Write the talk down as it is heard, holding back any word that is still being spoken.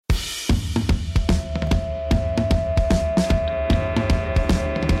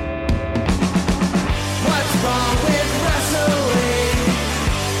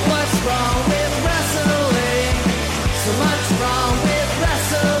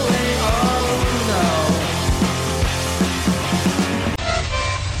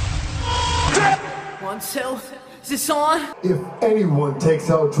tell. Is this on? If anyone takes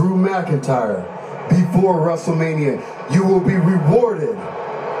out Drew McIntyre before WrestleMania, you will be rewarded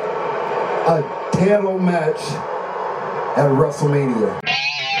a title match at WrestleMania.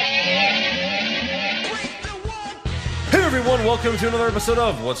 Hey everyone, welcome to another episode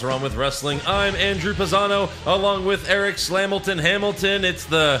of What's Wrong with Wrestling. I'm Andrew Pisano, along with Eric Slamilton Hamilton. It's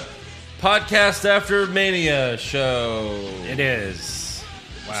the podcast after Mania show. It is.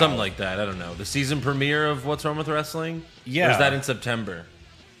 Wow. Something like that, I don't know. The season premiere of What's Wrong with Wrestling? Yeah. Or is that in September?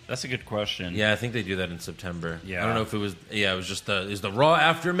 That's a good question. Yeah, I think they do that in September. Yeah. I don't know if it was, it was just the Raw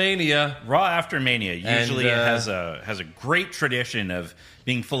after Mania. Raw after Mania usually And, has a great tradition of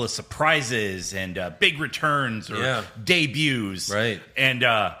being full of surprises and big returns or debuts. Right. And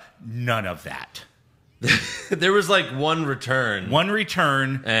none of that. There was like one return. One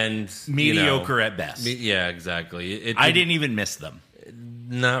return And mediocre at best. Yeah, exactly. I didn't even miss them.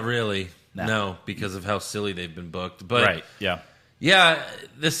 Not really. No. No, because of how silly they've been booked. But Right, yeah. Yeah,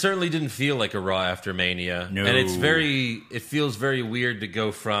 this certainly didn't feel like a Raw after Mania. No. And it feels very weird to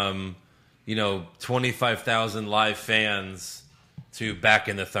go from, 25,000 live fans to back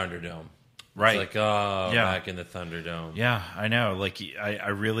in the Thunderdome. Right. It's like, back in the Thunderdome. Yeah, I know. Like, I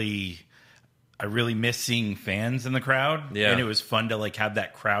really miss seeing fans in the crowd. Yeah. And it was fun to, like, have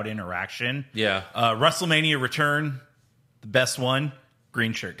that crowd interaction. Yeah. WrestleMania return, the best one,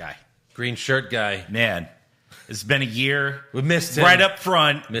 green shirt guy. Green shirt guy. Man, it's been a year. We missed him. Right up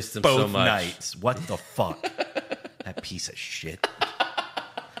front. Missed him both so much. nights. What the fuck? That piece of shit.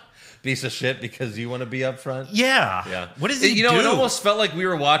 Piece of shit because you want to be up front? Yeah. Yeah. What does he do? It almost felt like we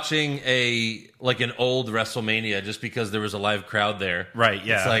were watching an old WrestleMania just because there was a live crowd there. Right,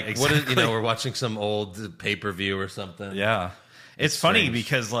 yeah, It's like, exactly. we're watching some old pay-per-view or something. Yeah. It's funny strange.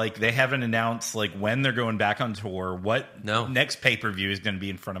 because like they haven't announced like when they're going back on tour, what next pay-per-view is going to be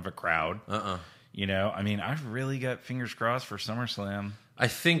in front of a crowd. I mean, I've really got fingers crossed for SummerSlam. I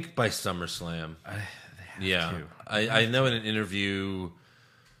think by SummerSlam. They have to. I know in an interview,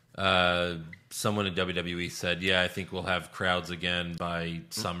 someone in WWE said, I think we'll have crowds again by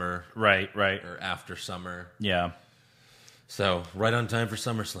summer. Right. Or after summer. Yeah. So, right on time for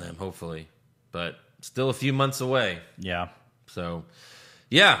SummerSlam, hopefully. But still a few months away. Yeah. So,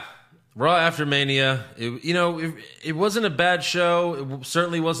 Raw after Mania. It wasn't a bad show. It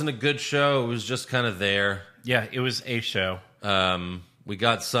certainly wasn't a good show. It was just kind of there. Yeah, it was a show. We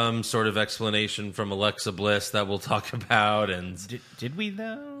got some sort of explanation from Alexa Bliss that we'll talk about. And did we,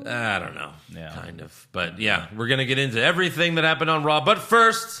 though? I don't know. Yeah. Kind of. But, we're going to get into everything that happened on Raw. But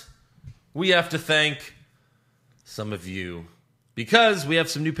first, we have to thank some of you because we have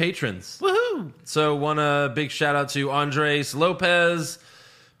some new patrons. Woohoo! So, want a big shout out to Andres Lopez,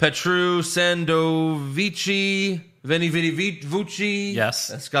 Petru Sandovici, Veni Vidi Vici. Yes.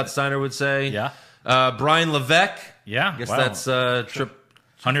 As Scott Steiner would say. Yeah. Brian Levesque. Yeah. I guess wow. that's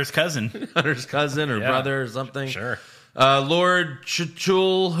Hunter's cousin. Hunter's cousin or brother or something. Sure. Lord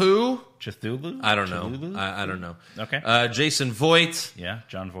Chulhu. Cthulhu? I don't know. Cthulhu? I don't know. Okay. Jason Voigt. Yeah,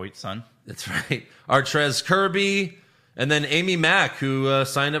 John Voight's son. That's right. Artrez Kirby. And then Amy Mack, who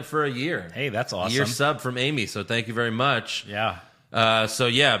signed up for a year. Hey, that's awesome. Year sub from Amy, so thank you very much. Yeah.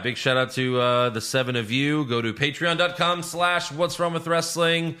 Big shout out to the 7 of you. Go to patreon.com/What's Wrong with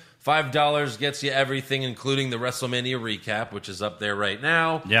Wrestling. $5 gets you everything, including the WrestleMania recap, which is up there right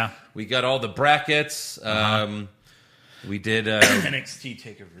now. Yeah. We got all the brackets. We did NXT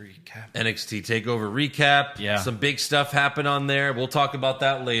TakeOver recap. Yeah. Some big stuff happened on there. We'll talk about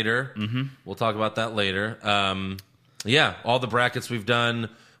that later. We'll talk about that later. All the brackets we've done.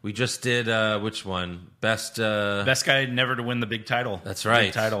 We just did, which one? Best guy never to win the big title. That's right.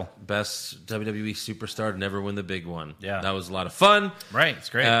 Big title. Best WWE superstar to never win the big one. Yeah. That was a lot of fun. Right. It's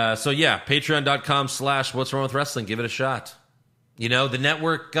great. Patreon.com/What's Wrong with Wrestling. Give it a shot. The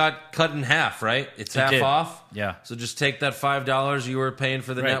network got cut in half, right? It's half did. off. Yeah. So just take that $5 you were paying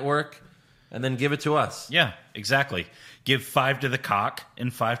for the network and then give it to us. Yeah, exactly. Give 5 to the cock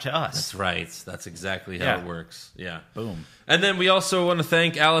and 5 to us. That's right. That's exactly how it works. Yeah. Boom. And then we also want to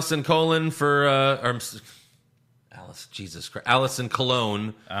thank Allison Colon for Allison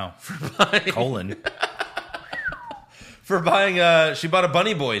Cologne. Oh. For buying Colon. for buying she bought a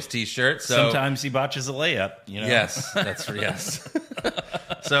Bunny Boys t-shirt. So Sometimes he botches a layup, Yes, that's yes.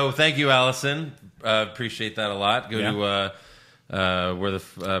 So thank you, Allison. Appreciate that a lot. Go to we're the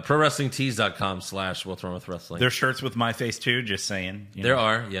ProWrestlingTees.com/What's Wrong with Wrestling. There's shirts with my face too, just saying. There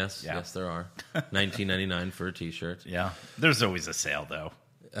are, yes, there are. $19.99 for a t-shirt. Yeah. There's always a sale though.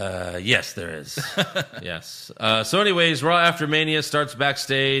 Yes, there is. Yes. So anyways, Raw After Mania starts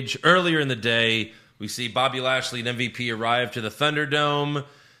backstage. Earlier in the day, we see Bobby Lashley and MVP arrive to the Thunderdome,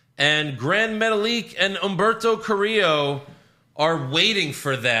 and Gran Metalik and Humberto Carrillo are waiting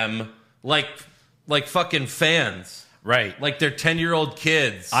for them like fucking fans. Right. Like they're 10-year-old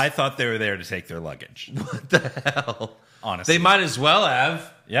kids. I thought they were there to take their luggage. What the hell? Honestly. They might as well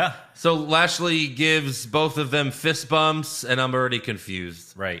have. Yeah. So Lashley gives both of them fist bumps, and I'm already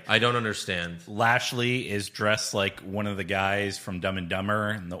confused. Right. I don't understand. Lashley is dressed like one of the guys from Dumb and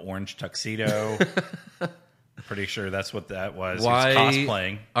Dumber in the orange tuxedo. Pretty sure that's what that was. Why he was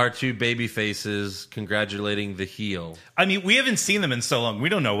cosplaying. Are two baby faces congratulating the heel? I mean, we haven't seen them in so long. We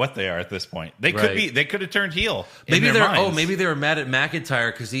don't know what they are at this point. They could be. They could have turned heel. Maybe maybe they were mad at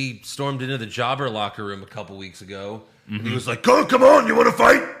McIntyre because he stormed into the jobber locker room a couple weeks ago. Mm-hmm. He was like, "Oh, come on, you want to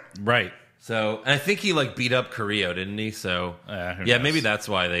fight?" Right. So, and I think he like beat up Carrillo, didn't he? So, yeah, maybe that's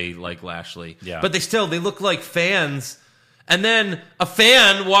why they like Lashley. Yeah. But they look like fans. And then a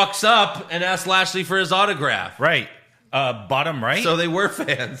fan walks up and asks Lashley for his autograph. Right. Bottom right. So they were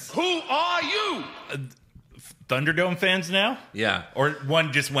fans. Who are you? Thunderdome fans now? Yeah. Or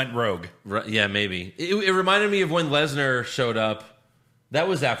one just went rogue. Yeah, maybe. It reminded me of when Lesnar showed up. That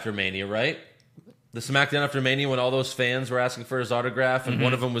was after Mania, right? The SmackDown after Mania when all those fans were asking for his autograph. And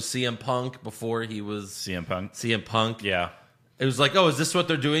one of them was CM Punk before he was... CM Punk. Yeah. It was like, oh, is this what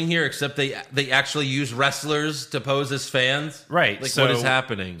they're doing here? Except they actually use wrestlers to pose as fans? Right. Like, so, what is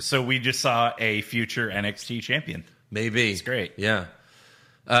happening? So we just saw a future NXT champion. Maybe. It's great. Yeah.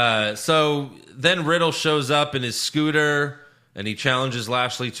 So then Riddle shows up in his scooter, and he challenges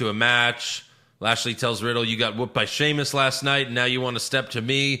Lashley to a match. Lashley tells Riddle, you got whooped by Sheamus last night, and now you want to step to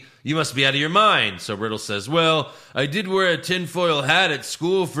me? You must be out of your mind. So Riddle says, well, I did wear a tinfoil hat at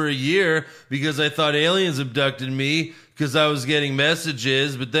school for a year because I thought aliens abducted me because I was getting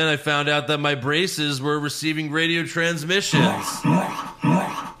messages, but then I found out that my braces were receiving radio transmissions.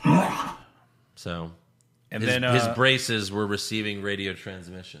 So, and his braces were receiving radio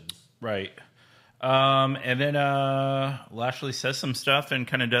transmissions. Right. And then Lashley says some stuff and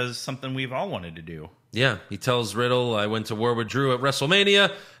kind of does something we've all wanted to do. Yeah, he tells Riddle, I went to war with Drew at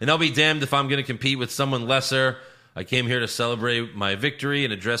WrestleMania, and I'll be damned if I'm going to compete with someone lesser. I came here to celebrate my victory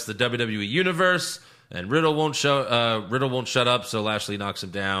and address the WWE Universe. And Riddle won't shut up, so Lashley knocks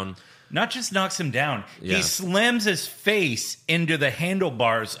him down. Not just knocks him down. Yeah. He slams his face into the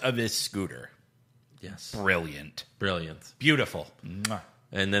handlebars of his scooter. Yes. Brilliant. Beautiful. Mwah.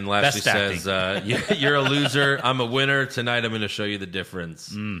 And then Lashley says, you're a loser. I'm a winner. Tonight I'm going to show you the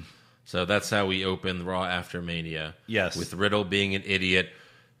difference. So that's how we open Raw after Mania. Yes. With Riddle being an idiot,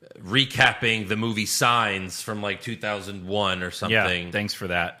 recapping the movie Signs from like 2001 or something. Yeah, thanks for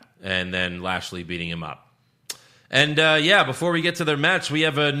that. And then Lashley beating him up. And before we get to their match, we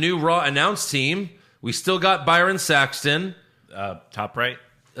have a new Raw announce team. We still got Byron Saxton. Top right?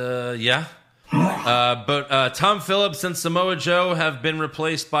 Yeah. But Tom Phillips and Samoa Joe have been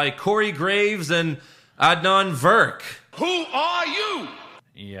replaced by Corey Graves and Adnan Virk. Who are you?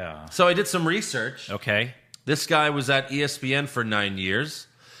 Yeah. So I did some research. Okay. This guy was at ESPN for 9 years.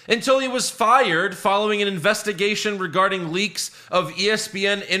 Until he was fired following an investigation regarding leaks of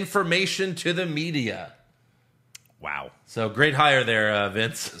ESPN information to the media. Wow. So great hire there,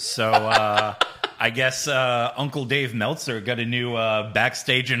 Vince. So I guess Uncle Dave Meltzer got a new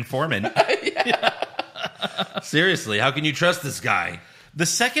backstage informant. Seriously, how can you trust this guy? The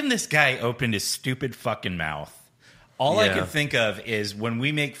second this guy opened his stupid fucking mouth, all I could think of is when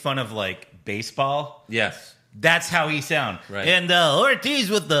we make fun of like baseball. Yes. That's how he sound. Right. And Ortiz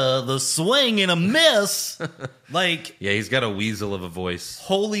with the swing and a miss. Like, yeah, he's got a weasel of a voice.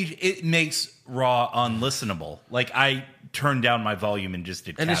 It makes Raw unlistenable. Like, I turned down my volume and just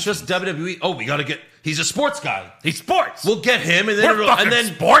did And captions. it's just WWE. Oh, we got to get... He's a sports guy. He's sports. We'll get him, and then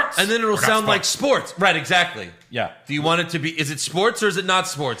sports. And then it'll sound like sports. Right, exactly. Yeah. Do you want it to be... Is it sports or is it not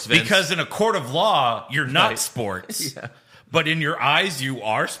sports, Vince? Because in a court of law, you're not sports. Yeah. But in your eyes, you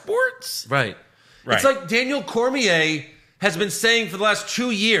are sports? Right. Right. It's like Daniel Cormier has been saying for the last 2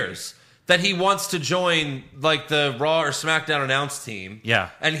 years that he wants to join like the Raw or SmackDown announce team. Yeah.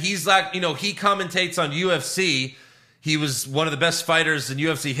 And he's like, he commentates on UFC. He was one of the best fighters in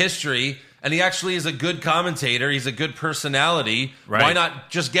UFC history, and he actually is a good commentator. He's a good personality. Right. Why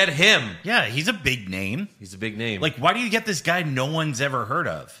not just get him? Yeah, he's a big name. He's a big name. Like, why do you get this guy no one's ever heard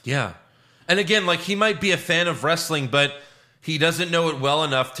of? Yeah. And again, like, he might be a fan of wrestling, but he doesn't know it well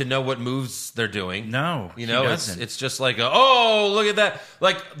enough to know what moves they're doing. No, he doesn't. It's just like, look at that.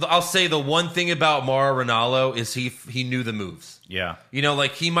 Like, I'll say the one thing about Mauro Ranallo is he knew the moves. Yeah.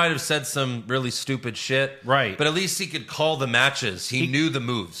 Like, he might have said some really stupid shit. Right. But at least he could call the matches. He knew the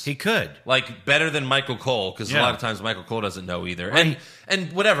moves. He could. Like, better than Michael Cole, because a lot of times Michael Cole doesn't know either. Right.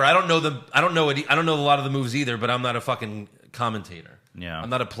 And whatever. I don't know a lot of the moves either, but I'm not a fucking commentator. Yeah. I'm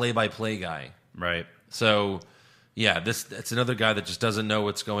not a play-by-play guy. Right. So, yeah, it's another guy that just doesn't know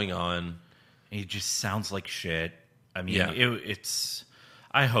what's going on. He just sounds like shit. I mean, Yeah. it's...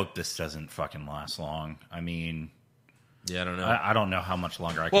 I hope this doesn't fucking last long. I mean... Yeah, I don't know. I don't know how much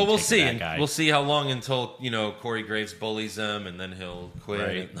longer I can Well, we'll take see. that guy. We'll see how long until, Corey Graves bullies him, and then he'll quit.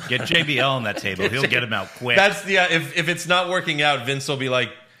 Right. Get JBL on that table. He'll get him out quick. That's if it's not working out, Vince will be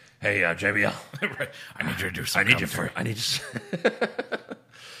like, "Hey, JBL, I need you to do some commentary. I need you."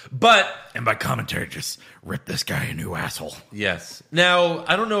 But And by commentary, just rip this guy a new asshole. yes. Now,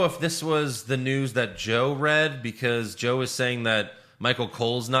 I don't know if this was the news that Joe read, because Joe is saying that Michael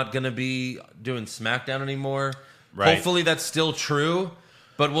Cole's not going to be doing SmackDown anymore. Right. Hopefully that's still true,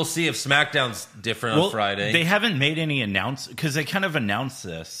 but we'll see if SmackDown's different on Friday. They haven't made any because they kind of announced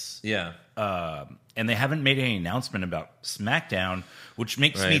this. Yeah. And they haven't made any announcement about SmackDown, which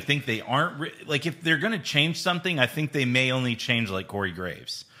makes me think they aren't... if they're going to change something, I think they may only change, Corey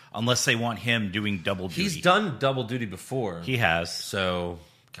Graves, unless they want him doing double duty. He's done double duty before. He has. So,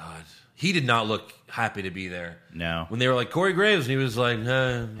 God, he did not look happy to be there. No. When they were like, Corey Graves, and he was like,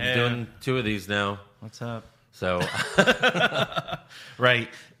 I'm doing 2 of these now. What's up? So, right.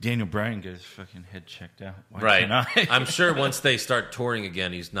 Daniel Bryan got his fucking head checked out. Why right. can't I? I'm sure once they start touring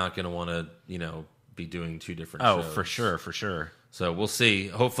again, he's not going to want to, be doing 2 different shows. Oh, for sure, for sure. So we'll see.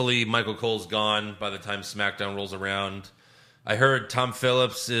 Hopefully Michael Cole's gone by the time SmackDown rolls around. I heard Tom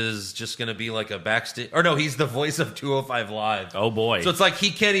Phillips is just going to be like a backstage... Or no, he's the voice of 205 Live. Oh, boy. So it's like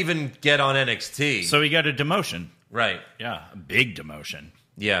he can't even get on NXT. So he got a demotion. Right. Yeah, a big demotion.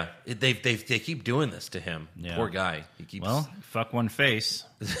 Yeah. They keep doing this to him. Yeah. Poor guy. He keeps... Well, fuck one face.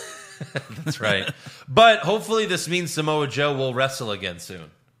 That's right. But hopefully this means Samoa Joe will wrestle again soon.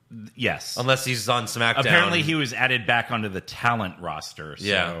 Yes. Unless he's on SmackDown. Apparently he was added back onto the talent roster. So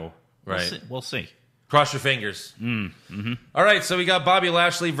Yeah. Right. We'll see. Cross your fingers. All right, so we got Bobby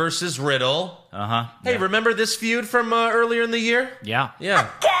Lashley versus Riddle. Uh-huh. Hey, remember this feud from earlier in the year? Yeah. Yeah.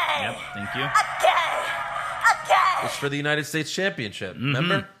 Yep, thank you. It's for the United States Championship.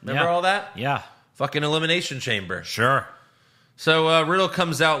 Remember? Remember Yeah. all that? Yeah. Fucking Elimination Chamber. Sure. So Riddle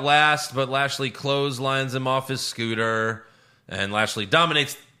comes out last, but Lashley clotheslines him off his scooter, and Lashley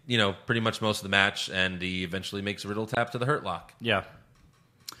dominates, pretty much most of the match, and he eventually makes Riddle tap to the Hurt Lock. Yeah.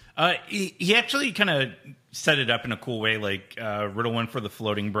 He actually kind of set it up in a cool way. Riddle went for the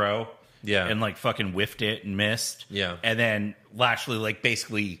floating bro. Yeah. And fucking whiffed it and missed. Yeah. And then Lashley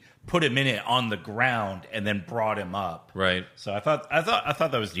basically put him in it on the ground and then brought him up. Right. So I thought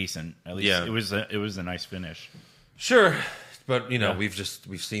that was decent. At least Yeah. it was a nice finish. Sure. But,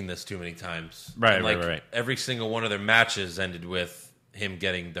 we've seen this too many times. Right, And, right. Every single one of their matches ended with him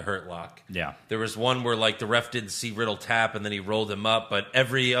getting the Hurt Lock. Yeah. There was one where, the ref didn't see Riddle tap, and then he rolled him up, but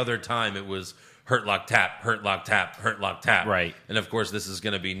every other time it was Hurt Lock tap, Hurt Lock tap, Hurt Lock tap. Right. And, of course, this is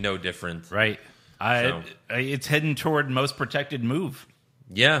going to be no different. Right. It's heading toward most protected move.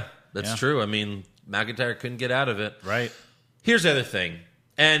 Yeah, that's Yeah. true. I mean, McIntyre couldn't get out of it. Right. Here's the other thing.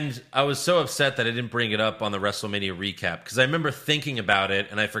 And I was so upset that I didn't bring it up on the WrestleMania recap, because I remember thinking about it,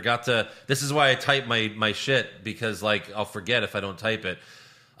 and I forgot to... This is why I type my shit, because, I'll forget if I don't type it.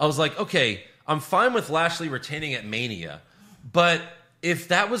 I was like, okay, I'm fine with Lashley retaining at Mania, but if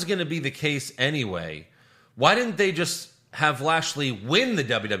that was going to be the case anyway, why didn't they just have Lashley win the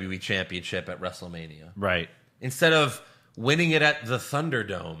WWE Championship at WrestleMania? Right. Instead of winning it at the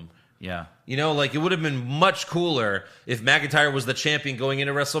Thunderdome. Yeah. It would have been much cooler if McIntyre was the champion going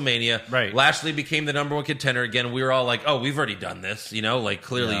into WrestleMania. Right. Lashley became the number 1 contender again. We were all like, oh, we've already done this.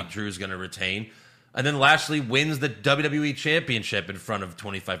 Clearly Yeah. Drew's going to retain. And then Lashley wins the WWE Championship in front of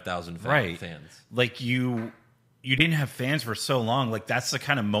 25,000 fans. You didn't have fans for so long. That's the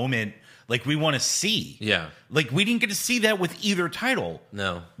kind of moment we want to see. Yeah. We didn't get to see that with either title.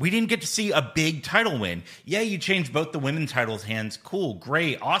 No. We didn't get to see a big title win. Yeah, you changed both the women's titles hands. Cool,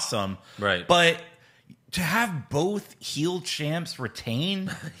 great, awesome. Right. But to have both heel champs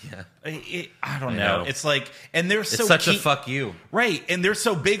retain, Yeah. I don't know. It's and they're so It's such a fuck you. Right, and they're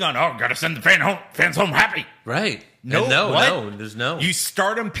so big on, gotta send the fans home happy. Right. No, No, there's no. You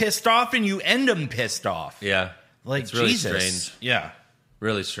start them pissed off and you end them pissed off. Yeah. It's really Jesus. strange. Yeah.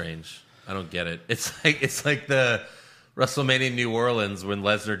 Really strange. I don't get it. It's like the WrestleMania New Orleans when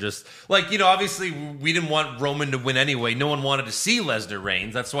Lesnar just obviously we didn't want Roman to win anyway. No one wanted to see Lesnar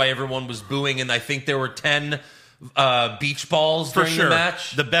reigns. That's why everyone was booing, and I think there were 10 beach balls during the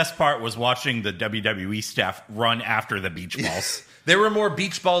match. The best part was watching the WWE staff run after the beach balls. There were more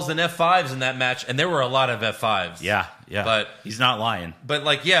beach balls than F5s in that match, and there were a lot of F5s. Yeah. But he's not lying.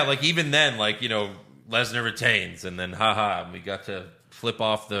 But even then, Lesnar retains, and then we got to flip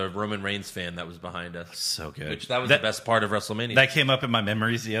off the Roman Reigns fan that was behind us. So good. Which that was the best part of WrestleMania. That came up in my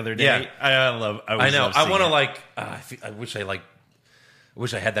memories the other day. Yeah. I know. I want to I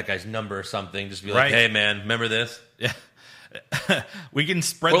wish I had that guy's number or something. Just be like, Right. hey man, remember this? Yeah. We can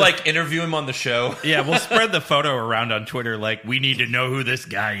spread Or like interview him on the show. Yeah, we'll spread the photo around on Twitter like, we need to know who this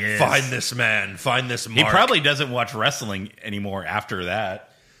guy is. Find this man. Find this Mark. He probably doesn't watch wrestling anymore after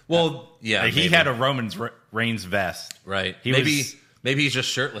that. Well, yeah. He maybe. had a Roman Reigns vest. Right. He maybe was- maybe he's just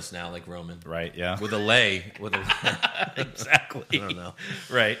shirtless now, like Roman. Right, yeah. With a lay. Exactly. I don't know.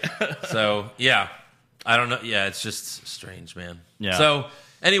 Right. So, yeah. I don't know. Yeah, it's just strange, man. Yeah. So,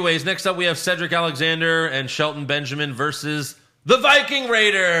 anyways, next up we have Cedric Alexander and Shelton Benjamin versus the Viking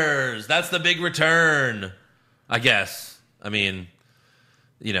Raiders. That's the big return, I guess. I mean,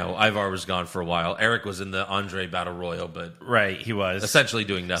 you know, Ivar was gone for a while. Eric was in the Andre Battle Royal, but Right, he was. essentially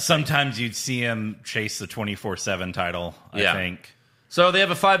doing nothing. Sometimes you'd see him chase the 24/7 title, I think. So they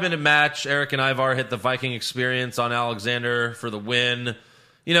have a 5-minute match. Eric and Ivar hit the Viking Experience on Alexander for the win.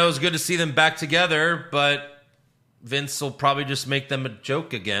 You know, it was good to see them back together, but Vince will probably just make them a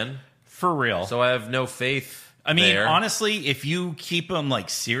joke again. For real. So I have no faith. I mean, there. honestly, if you keep him like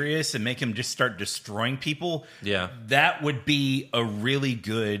serious and make him just start destroying people, Yeah. that would be a really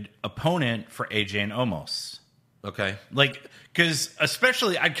good opponent for AJ and Omos. Okay. Like, because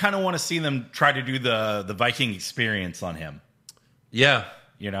especially, I kind of want to see them try to do the Viking Experience on him. Yeah.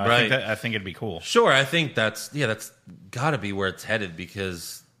 You know, Right. I think it'd be cool. Sure, I think that's got to be where it's headed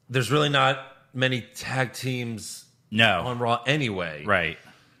because there's really not many tag teams No, on Raw anyway. right?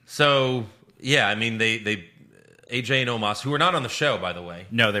 So, yeah, I mean, they AJ and Omos, who are not on the show, by the way.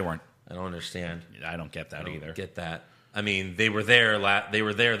 No, they weren't. I don't understand. I don't get that I don't either. get that. I mean, they were there. They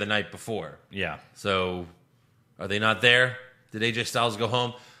were there the night before. Yeah, So, are they not there? Did AJ Styles go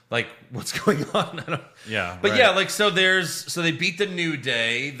home? Like, what's going on? I don't. Yeah, But right. yeah, like so they beat the New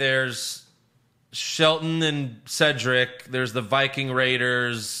Day. There's Shelton and Cedric. There's the Viking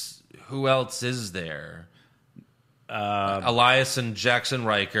Raiders. Who else is there? Elias and Jackson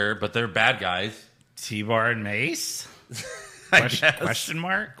Riker, but they're bad guys. T-Bar and Mace? I guess. Question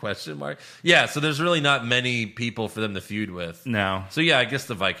mark? Question mark? Yeah, so there's really not many people for them to feud with. No. So yeah, I guess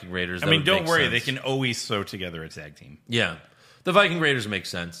the Viking Raiders. I that mean, would don't make worry. sense. They can always throw together a tag team. Yeah, the Viking Raiders make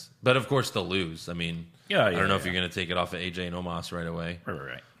sense, but of course they'll lose. I mean, Yeah, I don't know if yeah. you're going to take it off of AJ and Omos right away.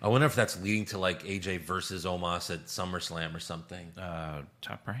 Right. I wonder if that's leading to like AJ versus Omos at SummerSlam or something.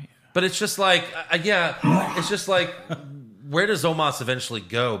 Top right. But it's just like, yeah, it's just like, where does Omos eventually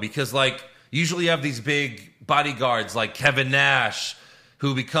go? Because like, usually you have these big bodyguards like Kevin Nash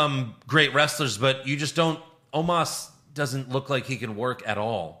who become great wrestlers, but you just don't. Omos doesn't look like he can work at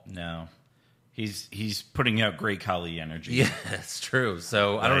all. No. He's putting out great Kali energy. Yeah, it's true.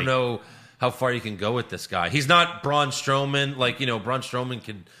 So I don't Right. know how far you can go with this guy. He's not Braun Strowman. Like, you know, Braun Strowman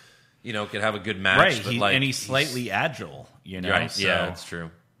could have a good match. Right. But like, And he's slightly agile, you know? right. So Yeah, that's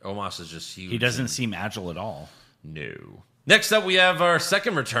true. Omos is just huge. he doesn't seem agile at all. No. Next up, we have our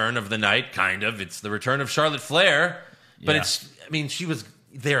second return of the night, kind of. It's the return of Charlotte Flair. But Yeah. she was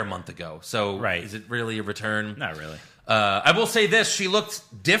there a month ago. So Right. is it really a return? Not really. I will say this. She looked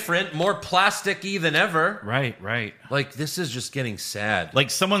different, more plasticky than ever. Right. Like, this is just getting sad. Like,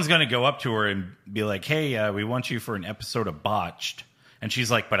 someone's going to go up to her and be like, hey, we want you for an episode of Botched. And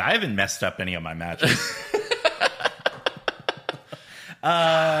she's like, but I haven't messed up any of my matches.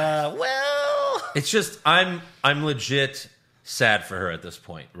 Well. It's just, I'm legit sad for her at this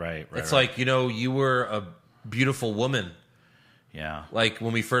point. Right. It's like, you know, you were a beautiful woman. Yeah. Like,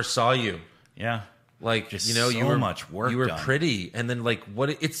 when we first saw you. Yeah. Like, Just you know, you so were much work you were done. pretty, and then like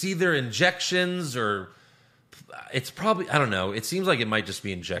it's either injections or it's probably, I don't know. It seems like it might just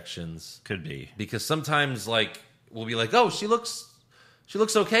be injections Could be. because sometimes like we'll be like, oh, she looks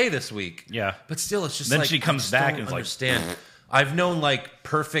okay this week. Yeah. but still, it's just Then like, she I comes just back don't and is like- understand. I've known like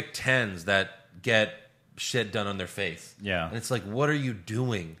perfect 10s that get shit done on their face. Yeah. and it's like, what are you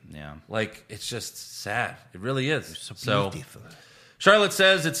doing? Yeah. Like, it's just sad. It really is. So beautiful. Charlotte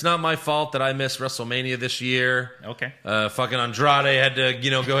says it's not my fault that I missed WrestleMania this year. Okay. Fucking Andrade had to,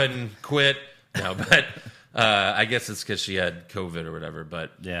 go ahead and quit. No, but I guess it's because she had COVID or whatever.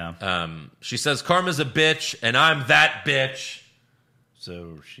 But Yeah. she says karma's a bitch, and I'm that bitch.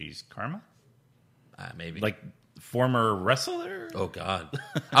 So she's Karma? Maybe. Like, former wrestler? oh God,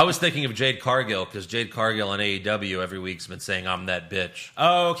 I was thinking of Jade Cargill because Jade Cargill on AEW every week's been saying I'm that bitch.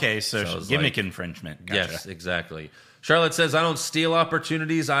 Oh, okay. So, it's gimmick like- infringement. Gotcha. Yes, exactly. Charlotte says I don't steal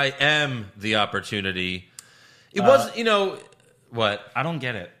opportunities. I am the opportunity. It was, what? I don't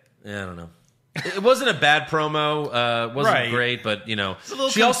get it. Yeah, I don't know. It wasn't a bad promo. It wasn't Right. great, but It's a little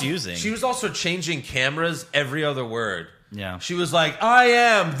she confusing. she was also changing cameras every other word. Yeah. She was like, I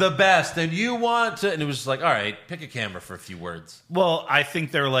am the best, and you want to... And it was just like, all right, pick a camera for a few words. Well, I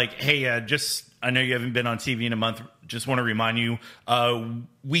think they're like, hey, I know you haven't been on TV in a month. Just want to remind you,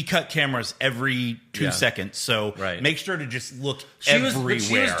 we cut cameras every 2 seconds, so make sure to just look everywhere.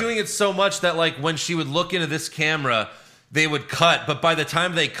 She was doing it so much that, like, when she would look into this camera, they would cut, but by the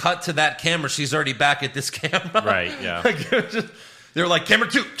time they cut to that camera, she's already back at this camera. Right, yeah. They were like, camera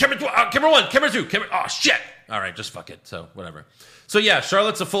 2, camera 1, camera 2, camera... Oh, shit! All right, just fuck it. So, whatever. So, yeah,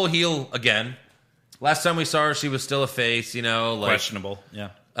 Charlotte's a full heel again. Last time we saw her, she was still a face, you know. Like, questionable,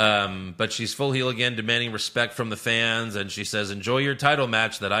 yeah. But she's full heel again, demanding respect from the fans, and she says, enjoy your title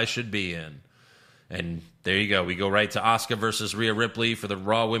match that I should be in. And there you go. We go right to Asuka versus Rhea Ripley for the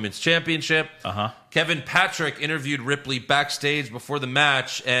Raw Women's Championship. Kevin Patrick interviewed Ripley backstage before the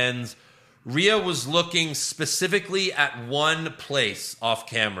match, and Rhea was looking specifically at one place off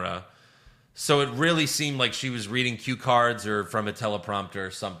camera. So it really seemed like she was reading cue cards or from a teleprompter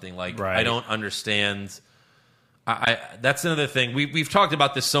or something. Like, I don't understand. That's another thing. We've talked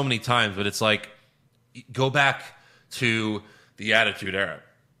about this so many times, but it's like, go back to the Attitude Era,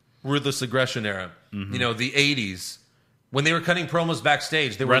 Ruthless Aggression Era, you know, the 80s. When they were cutting promos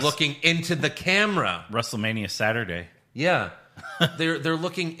backstage, they were looking into the camera. WrestleMania Saturday. Yeah. They're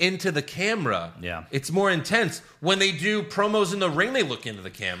looking into the camera. Yeah. It's more intense. When they do promos in the ring, they look into the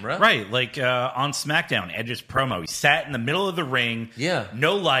camera. Right, like on SmackDown, Edge's promo. He sat in the middle of the ring,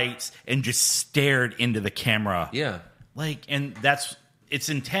 no lights, and just stared into the camera. Yeah. Like, and it's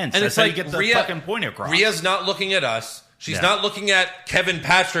intense. And that's how you get the fucking point across. Rhea's not looking at us. She's not looking at Kevin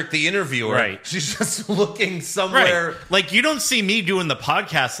Patrick, the interviewer. Right. She's just looking somewhere. Right. Like, you don't see me doing the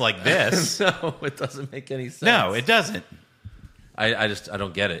podcast like this. No, it doesn't make any sense. No, it doesn't. I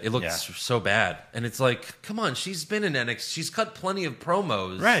don't get it. It looks so bad. And it's like, come on, she's been in NXT. She's cut plenty of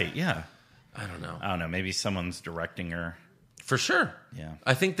promos. Right, yeah. I don't know. Maybe someone's directing her. For sure. Yeah.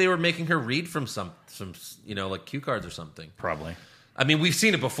 I think they were making her read from some you know, like cue cards or something. Probably. I mean, we've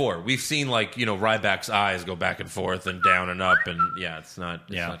seen it before. We've seen, like, you know, Ryback's eyes go back and forth and down and up, and it's not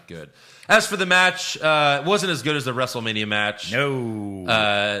good. As for the match, it wasn't as good as the WrestleMania match.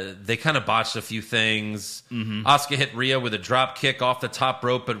 No. They kind of botched a few things. Asuka hit Rhea with a drop kick off the top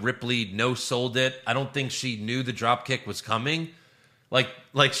rope, but Ripley no-sold it. I don't think she knew the drop kick was coming. Like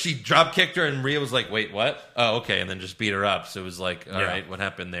she drop kicked her, and Rhea was like, "Wait, what? Oh, okay," and then just beat her up. So it was like, all right, what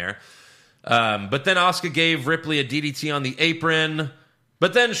happened there? But then Asuka gave Ripley a DDT on the apron.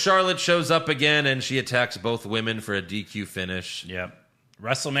 But then Charlotte shows up again, and she attacks both women for a DQ finish. Yep.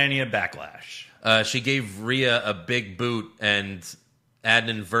 WrestleMania Backlash. She gave Rhea a big boot, and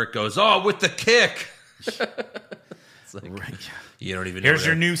Adnan Virk goes, "Oh, with the kick!" It's like, you don't even know. Here's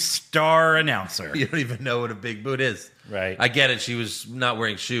your new star announcer. You don't even know what a big boot is. Right. I get it. She was not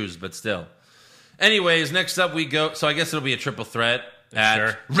wearing shoes, but still. Anyways, next up we go. So I guess it'll be a triple threat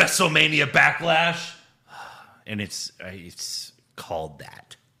at WrestleMania Backlash. And it's called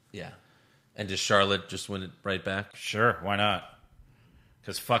that. Yeah. And does Charlotte just win it right back? Sure, why not?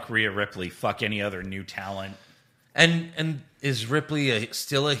 Because fuck Rhea Ripley, fuck any other new talent. And is Ripley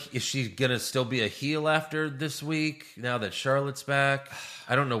is she gonna still be a heel after this week? Now that Charlotte's back,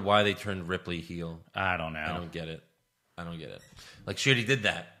 I don't know why they turned Ripley heel. I don't know. I don't get it. Like, she already did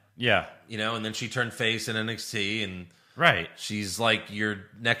that. Yeah, you know, and then she turned face in NXT, and she's like your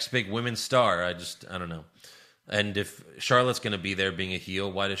next big women's star. I don't know. And if Charlotte's going to be there being a heel,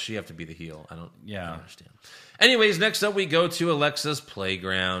 why does she have to be the heel? I don't understand. Anyways, next up we go to Alexa's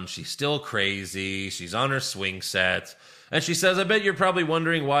playground. She's still crazy. She's on her swing set. And she says, I bet you're probably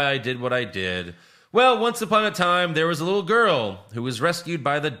wondering why I did what I did. Well, once upon a time, there was a little girl who was rescued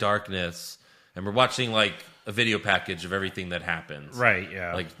by the darkness. And we're watching, like, a video package of everything that happens. Right,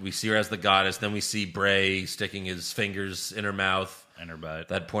 yeah. Like, we see her as the goddess. Then we see Bray sticking his fingers in her mouth. And her butt.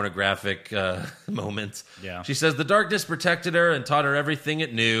 That pornographic moment. Yeah. She says the darkness protected her and taught her everything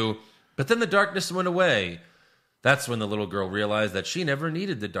it knew. But then the darkness went away. That's when the little girl realized that she never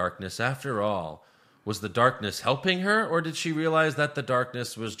needed the darkness after all. Was the darkness helping her, or did she realize that the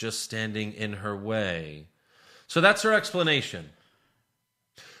darkness was just standing in her way? So that's her explanation.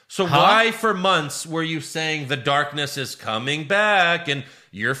 So why for months were you saying the darkness is coming back and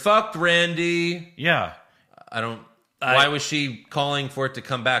you're fucked, Randy? Yeah. Why was she calling for it to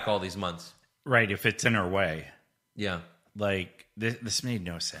come back all these months? Right, if it's in her way. Yeah. Like, this made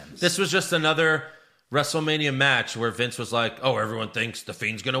no sense. This was just another WrestleMania match where Vince was like, oh, everyone thinks The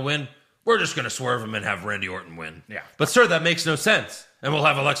Fiend's going to win? We're just going to swerve him and have Randy Orton win. Yeah. But, sir, that makes no sense. And we'll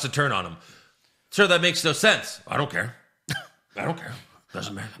have Alexa turn on him. Sir, that makes no sense. I don't care. I don't care.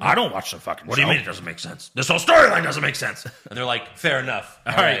 Doesn't matter. I don't watch the fucking What do you mean it doesn't make sense? This whole storyline doesn't make sense. And they're like, fair enough.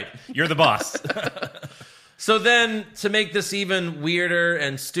 All right. You're the boss. So then, to make this even weirder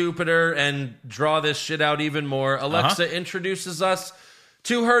and stupider and draw this shit out even more, Alexa introduces us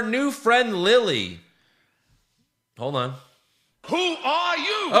to her new friend, Lily. Hold on. Who are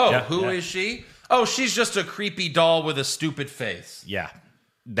you? Oh, who is she? Oh, she's just a creepy doll with a stupid face. Yeah.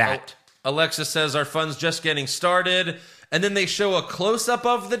 That. Alexa says our fun's just getting started, and then they show a close-up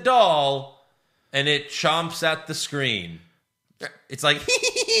of the doll, and it chomps at the screen. It's like,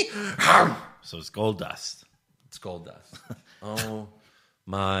 So it's gold dust. It's gold dust. Oh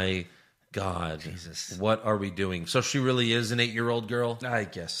my God. Jesus. What are we doing? So she really is an 8-year-old girl? I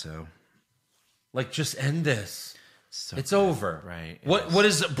guess so. Like, just end this. So It's over. Right. What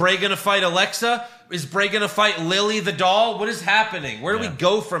is Bray going to fight Alexa? Is Bray going to fight Lily the doll? What is happening? Where do we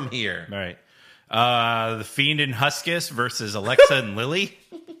go from here? Right. The Fiend and Huskus versus Alexa and Lily.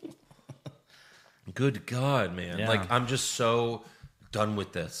 Good God, man. Yeah. Like, I'm just so done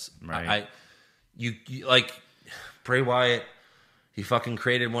with this. Right. You like, Bray Wyatt, he fucking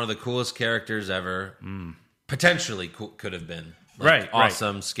created one of the coolest characters ever. Potentially could have been. Like, Right.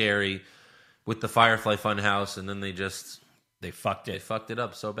 Awesome, scary, with the Firefly Funhouse, and then they fucked it. fucked it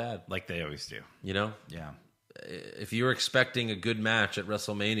up so bad. Like they always do. You know? Yeah. If you were expecting a good match at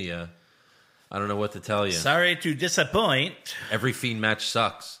WrestleMania, I don't know what to tell you. Sorry to disappoint. Every Fiend match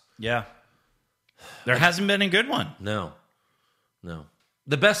sucks. Yeah. There hasn't been a good one. No.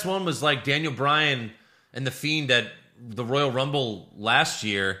 The best one was like Daniel Bryan and The Fiend at the Royal Rumble last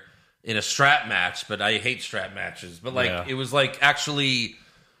year in a strap match, but I hate strap matches. But like it was like actually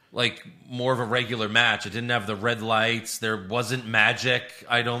like more of a regular match. It didn't have the red lights. There wasn't magic.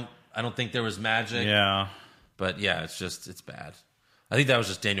 I don't think there was magic. Yeah. But yeah, it's bad. I think that was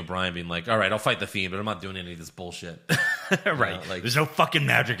just Daniel Bryan being like, all right, I'll fight The Fiend, but I'm not doing any of this bullshit. Right. Like, there's no fucking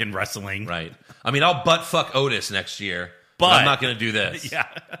magic in wrestling. right. I mean, I'll butt fuck Otis next year, but I'm not going to do this. Yeah.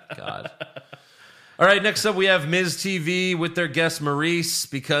 God. All right, next up we have Miz TV with their guest Maurice,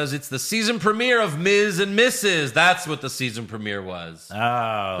 because it's the season premiere of Miz and Mrs. That's what the season premiere was.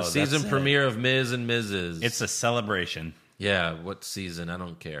 Oh, The season premiere of Miz and Mrs. It's a celebration. Yeah, what season? I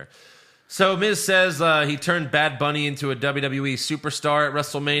don't care. So Miz says he turned Bad Bunny into a WWE superstar at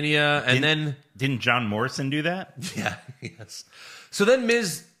WrestleMania, and Didn't John Morrison do that? yeah, yes. So then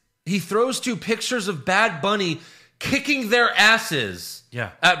Miz, he throws 2 pictures of Bad Bunny kicking their asses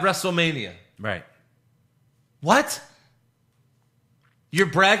at WrestleMania. Right. What? You're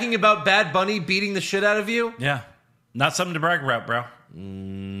bragging about Bad Bunny beating the shit out of you? Yeah. Not something to brag about, bro.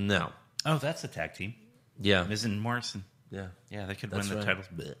 No. Oh, that's a tag team. Yeah. Miz and Morrison. Yeah. Yeah, they could That's win the right. titles.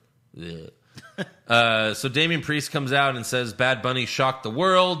 Blech. So Damian Priest comes out and says Bad Bunny shocked the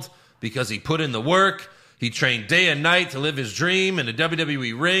world because he put in the work. He trained day and night to live his dream in a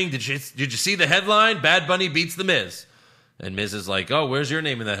WWE ring. Did you see the headline? Bad Bunny beats The Miz. And Miz is like, oh, where's your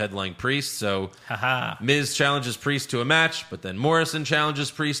name in that headline, Priest? So Miz challenges Priest to a match, but then Morrison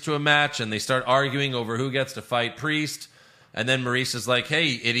challenges Priest to a match, and they start arguing over who gets to fight Priest. And then Maurice is like,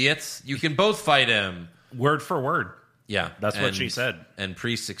 hey, idiots, you can both fight him. Word for word. Yeah. That's what she said. And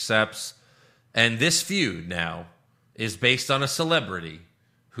Priest accepts. And this feud now is based on a celebrity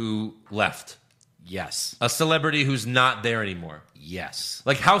who left. Yes. A celebrity who's not there anymore. Yes.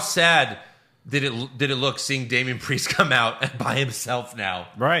 Like, how sad did it look seeing Damian Priest come out by himself now?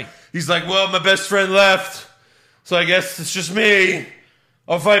 Right. He's like, well, my best friend left, so I guess it's just me.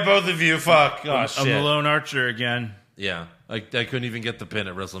 I'll fight both of you. Fuck. Oh, shit. I'm the lone archer again. Yeah. I couldn't even get the pin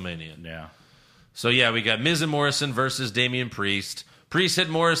at WrestleMania. Yeah. So, yeah, we got Miz and Morrison versus Damian Priest. Priest hit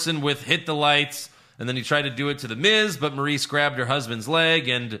Morrison with Hit the Lights, and then he tried to do it to the Miz, but Maurice grabbed her husband's leg,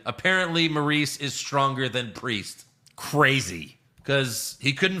 and apparently Maurice is stronger than Priest. Crazy. Because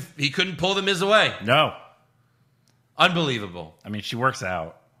he couldn't pull the Miz away. No. Unbelievable. I mean, she works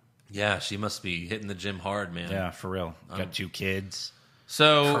out. Yeah, she must be hitting the gym hard, man. Yeah, for real. Got 2 kids.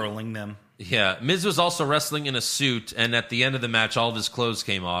 So, Curling them. yeah, Miz was also wrestling in a suit, and at the end of the match, all of his clothes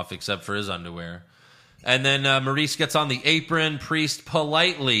came off except for his underwear. And then Maurice gets on the apron. Priest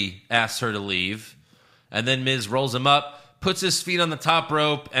politely asks her to leave. And then Miz rolls him up, puts his feet on the top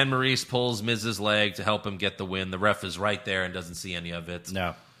rope, and Maurice pulls Miz's leg to help him get the win. The ref is right there and doesn't see any of it.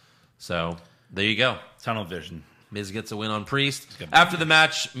 No. So, there you go. Tunnel vision. Miz gets a win on Priest. After the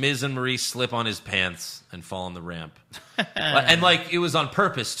match, Miz and Maurice slip on his pants and fall on the ramp. And, like, it was on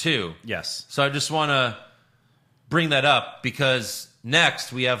purpose, too. Yes. So I just want to bring that up because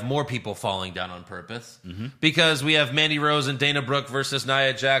next we have more people falling down on purpose. Because we have Mandy Rose and Dana Brooke versus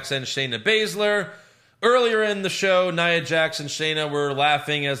Nia Jax and Shayna Baszler. Earlier in the show, Nia Jax and Shayna were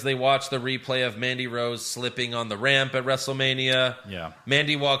laughing as they watched the replay of Mandy Rose slipping on the ramp at WrestleMania. Yeah.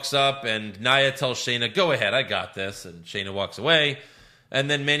 Mandy walks up and Nia tells Shayna, go ahead, I got this. And Shayna walks away. And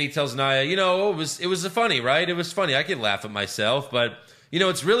then Mandy tells Nia, it was funny, right? It was funny. I could laugh at myself, but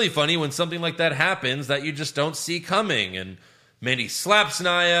it's really funny when something like that happens that you just don't see coming. And Mandy slaps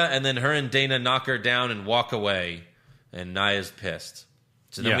Nia, and then her and Dana knock her down and walk away. And Nia's pissed.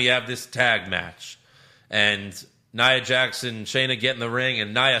 So then we have this tag match. And Nia Jax and Shayna get in the ring,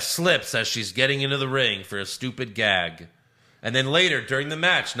 and Nia slips as she's getting into the ring for a stupid gag. And then later, during the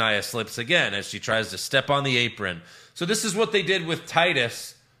match, Nia slips again as she tries to step on the apron. So this is what they did with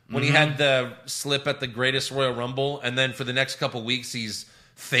Titus when he had the slip at the Greatest Royal Rumble, and then for the next couple weeks, he's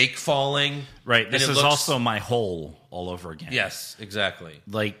fake falling. Right. This is also my hole all over again. Yes, exactly.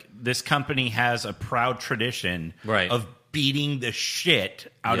 Like, this company has a proud tradition of beating the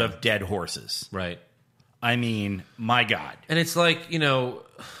shit out of dead horses. Right. I mean, my God. And it's like, a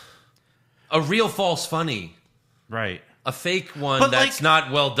real false funny. Right. A fake one that's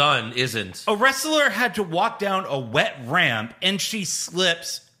not well done isn't. A wrestler had to walk down a wet ramp and she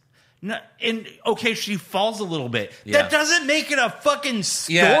slips. And okay, she falls a little bit. Yeah. That doesn't make it a fucking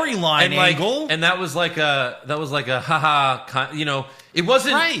storyline angle. And that was like a haha. It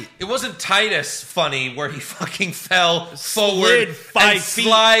wasn't right. It wasn't Titus funny where he fucking fell forward Slid 5 and feet.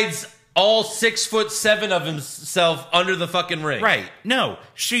 slides all 6'7" of himself under the fucking ring. Right. No,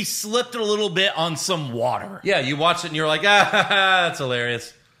 she slipped a little bit on some water. Yeah, you watch it and you're like, that's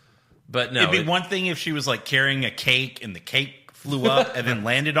hilarious. But no. It'd be one thing if she was like carrying a cake and the cake flew up and then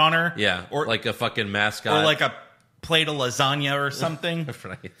landed on her. Yeah, or like a fucking mascot. Or like a plate of lasagna or something.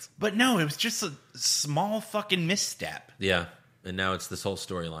 Right. But no, it was just a small fucking misstep. Yeah. And now it's this whole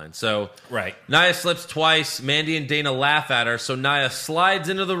storyline. So right. Nia slips twice. Mandy and Dana laugh at her. So Nia slides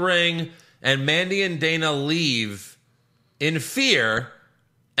into the ring, and Mandy and Dana leave in fear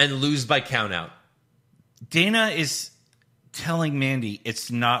and lose by countout. Dana is telling Mandy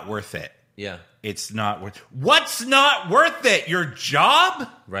it's not worth it. Yeah. It's not worth. What's not worth it? Your job?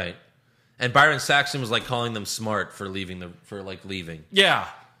 Right. And Byron Saxton was like calling them smart for leaving. Yeah.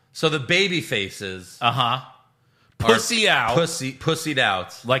 So the baby faces. Pussy out. Pussied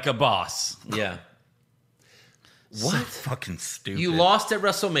out. Like a boss. Yeah. What? So fucking stupid. You lost at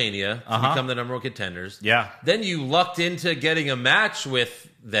WrestleMania to become the number one contenders. Yeah. Then you lucked into getting a match with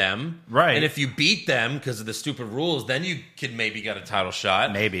them. Right. And if you beat them because of the stupid rules, then you could maybe get a title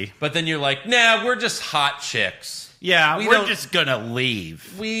shot. Maybe. But then you're like, nah, we're just hot chicks. Yeah, we're just going to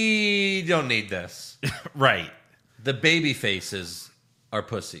leave. We don't need this. Right. The baby faces are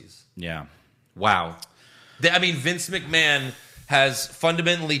pussies. Yeah. Wow. Vince McMahon has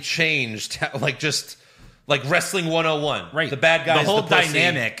fundamentally changed, like Wrestling 101. Right. The bad guys, the whole the pussy.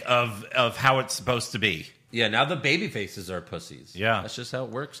 dynamic of how it's supposed to be. Yeah, now the baby faces are pussies. Yeah. That's just how it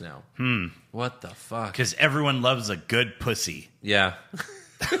works now. What the fuck? Because everyone loves a good pussy. Yeah.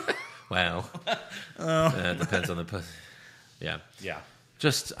 Well. It depends on the pussy. Yeah. Yeah.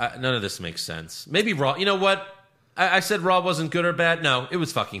 Just, none of this makes sense. Maybe Raw. You know what? I said Raw wasn't good or bad. No, it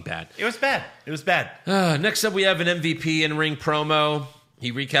was fucking bad. It was bad. It was bad. Next up, we have an MVP in-ring promo.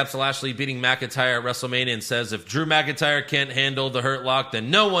 He recaps Lashley beating McIntyre at WrestleMania and says, if Drew McIntyre can't handle the Hurt Lock,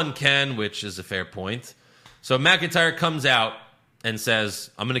 then no one can, which is a fair point. So McIntyre comes out and says,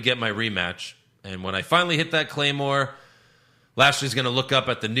 I'm going to get my rematch. And when I finally hit that Claymore, Lashley's going to look up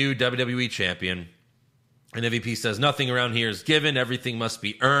at the new WWE champion. And MVP says, nothing around here is given. Everything must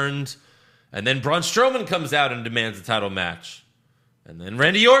be earned. And then Braun Strowman comes out and demands a title match. And then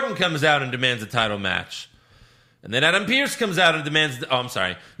Randy Orton comes out and demands a title match. And then Adam Pearce comes out and demands...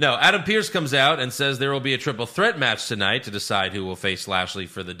 Adam Pearce comes out and says there will be a triple threat match tonight to decide who will face Lashley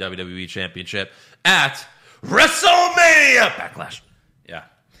for the WWE Championship at WrestleMania Backlash. Yeah.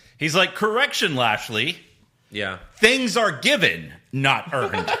 He's like, correction, Lashley. Yeah. Things are given, not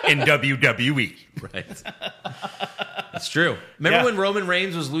earned in WWE. Right. That's true. Remember when Roman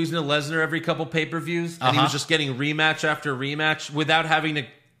Reigns was losing to Lesnar every couple pay-per-views? And he was just getting rematch after rematch without having to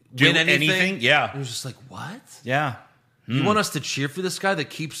win anything? Yeah. It was just like, what? Yeah. You want us to cheer for this guy that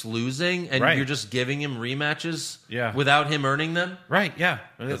keeps losing and Right. you're just giving him rematches Yeah. without him earning them? Right, yeah.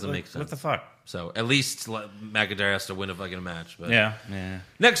 Doesn't make sense. What the fuck? So at least McIntyre has to win a fucking match. But. Yeah.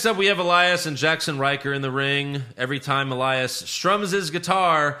 Next up, we have Elias and Jackson Riker in the ring. Every time Elias strums his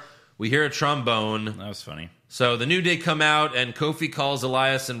guitar, we hear a trombone. That was funny. So the New Day come out, and Kofi calls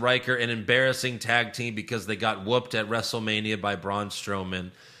Elias and Riker an embarrassing tag team because they got whooped at WrestleMania by Braun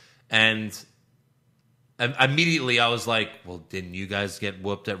Strowman. And immediately I was like, well, didn't you guys get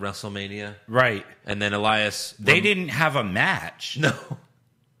whooped at WrestleMania? Right. And then Elias... They didn't have a match. No.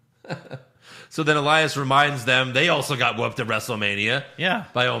 So then Elias reminds them they also got whooped at WrestleMania. Yeah.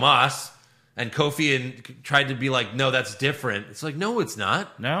 By Omos. And Kofi tried to be like, no, that's different. It's like, no, it's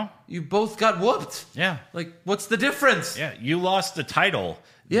not. No? You both got whooped. Yeah. Like, what's the difference? Yeah, you lost the title.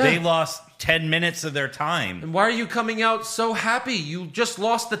 Yeah. They lost 10 minutes of their time. And why are you coming out so happy? You just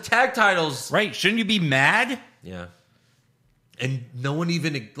lost the tag titles. Right. Shouldn't you be mad? Yeah. And no one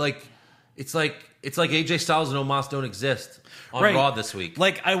even, like, it's like AJ Styles and Omos don't exist on Right. Raw this week.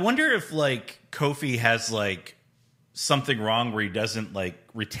 Like, I wonder if, like, Kofi has, like, something wrong where he doesn't, like,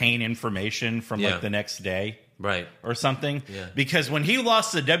 retain information from, Yeah. like, the next day. Right. Or something. Yeah. Because when he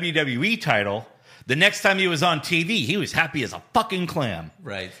lost the WWE title, the next time he was on TV, he was happy as a fucking clam.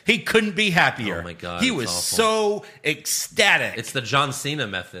 Right. He couldn't be happier. Oh, my God, He it's was awful. so ecstatic. It's the John Cena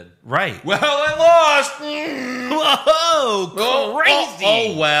method. right. Well, I lost. Whoa, crazy.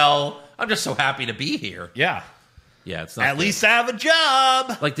 Oh, well. I'm just so happy to be here. Yeah. Yeah, it's not At good. least I have a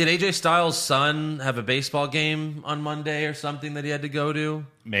job. Like, did AJ Styles' son have a baseball game on Monday or something that he had to go to?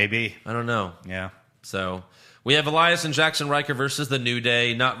 Maybe. I don't know. Yeah. So we have Elias and Jackson Riker versus the New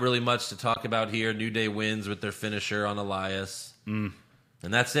Day. Not really much to talk about here. New Day wins with their finisher on Elias. And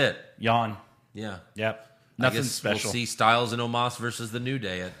that's it. Yawn. Yeah. Yep. I Nothing guess special. We'll see Styles and Omos versus the New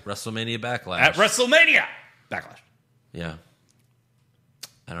Day at WrestleMania Backlash. At WrestleMania. Backlash. Yeah.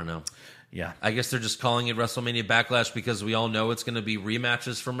 I don't know. Yeah. I guess they're just calling it WrestleMania Backlash because we all know it's going to be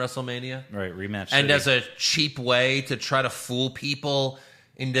rematches from WrestleMania. Right. Rematch. And city. as a cheap way to try to fool people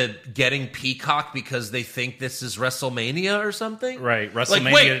into getting Peacock because they think this is WrestleMania or something. Right, Like,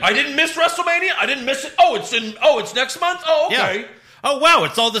 WrestleMania- wait, I didn't miss WrestleMania? I didn't miss it? Oh, it's next month? Oh, okay. Yeah. Oh, wow.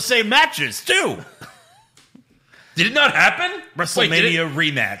 It's all the same matches, too. Did it not happen? WrestleMania Wait, did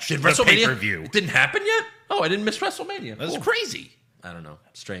rematch. Did the WrestleMania? pay-per-view. It didn't happen yet? Oh, I didn't miss WrestleMania. That was Cool. crazy. I don't know.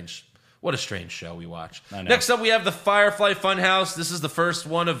 Strange. What a strange show we watch. I know. Next up, we have the Firefly Funhouse. This is the first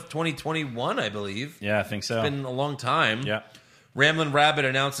one of 2021, I believe. Yeah, I think so. Been a long time. Yeah. Ramblin' Rabbit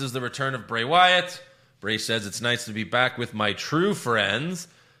announces the return of Bray Wyatt. Bray says it's nice to be back with my true friends.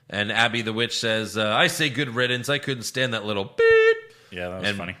 And Abby the Witch says, I say good riddance. I couldn't stand that little beep. Yeah, that was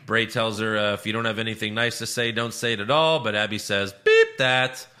And funny. Bray tells her, if you don't have anything nice to say, don't say it at all. But Abby says, beep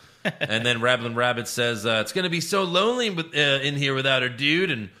that. And then Ramblin' Rabbit says, it's going to be so lonely in here without her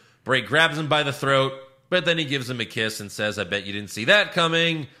dude. And Bray grabs him by the throat, but then he gives him a kiss and says, I bet you didn't see that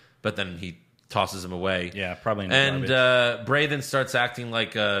coming. But then he tosses him away. Yeah, probably not And garbage. Bray then starts acting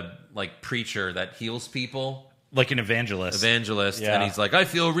like a preacher that heals people. Like an evangelist. Evangelist. Yeah. And he's like, I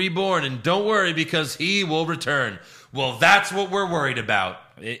feel reborn, and don't worry because he will return. Well, that's what we're worried about.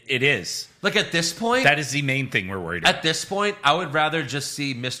 It is. Like, at this point, That is the main thing we're worried about. at this point, I would rather just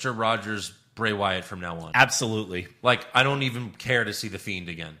see Mr. Rogers Bray Wyatt from now on. Absolutely. Like, I don't even care to see The Fiend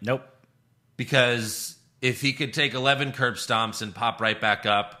again. Nope. Because if he could take 11 curb stomps and pop right back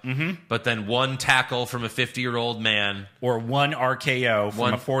up, but then one tackle from a 50-year-old man, Or one RKO from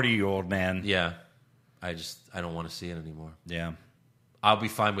One- a 40-year-old man. yeah, I don't want to see it anymore. Yeah. I'll be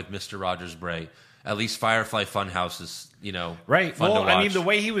fine with Mr. Rogers Bray. At least Firefly Funhouse is, Right. fun Well, to watch. I mean, the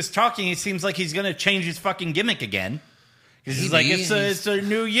way he was talking, it seems like he's going to change his fucking gimmick again. Because he's Maybe. like, it's a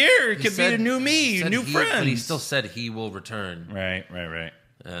new year. It He could said- be a new he me, said new friends. But he still said he will return. Right.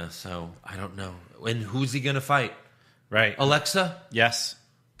 So I don't know. And who's he going to fight? Right. Alexa? Yes.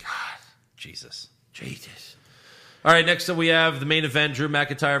 God, Jesus. Jesus. All right, next up we have the main event: Drew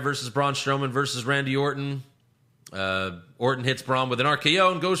McIntyre versus Braun Strowman versus Randy Orton. Orton hits Braun with an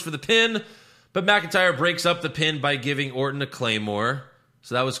RKO and goes for the pin, but McIntyre breaks up the pin by giving Orton a Claymore.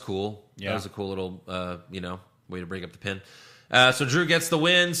 So that was cool. Yeah. That was a cool little, way to break up the pin. So Drew gets the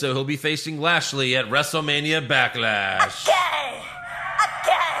win, so he'll be facing Lashley at WrestleMania Backlash.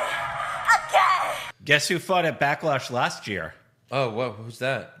 Guess who fought at Backlash last year? Oh, whoa, who's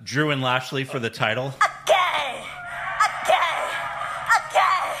that? Drew and Lashley for the title.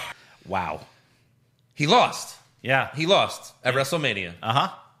 Wow. He lost. Yeah. He lost at WrestleMania. Uh-huh.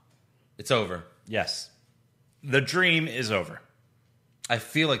 It's over. Yes. The dream is over. I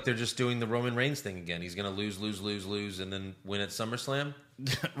feel like they're just doing the Roman Reigns thing again. He's going to lose, and then win at SummerSlam.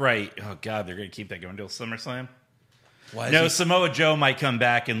 Right. Oh, God, they're going to keep that going till SummerSlam? Why No, Samoa Joe might come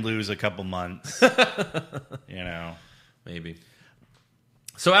back and lose a couple months. Maybe.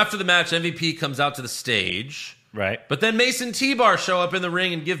 So after the match, MVP comes out to the stage. Right. But then Mason T-Bar show up in the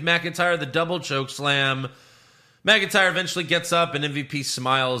ring and give McIntyre the double choke slam. McIntyre eventually gets up and MVP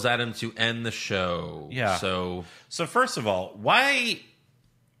smiles at him to end the show. Yeah. So first of all, why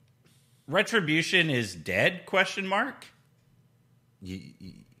Retribution is dead? Question mark.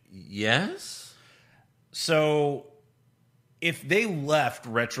 yes? So if they left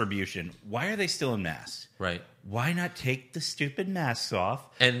Retribution, why are they still in masks? Right. Why not take the stupid masks off?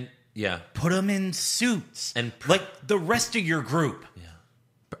 And yeah. Put them in suits And like the rest of your group.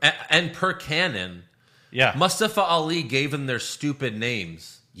 And per canon, Yeah. Mustafa Ali gave them their stupid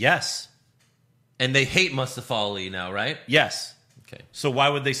names. Yes. And they hate Mustafa Ali now, right? Yes. Okay. So why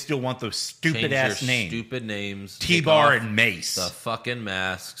would they still want those Change stupid your ass names? stupid names. T-Bar Take off and Mace. the fucking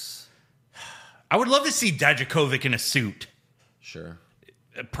masks. I would love to see Dijakovic in a suit. Sure.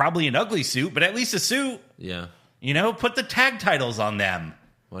 Probably an ugly suit, but at least a suit. Yeah. You know, put the tag titles on them.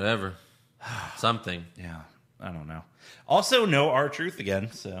 Whatever. Something. Yeah, I don't know. Also, no R-Truth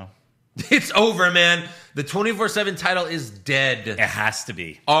again, so. It's over, man. The 24/7 title is dead. It has to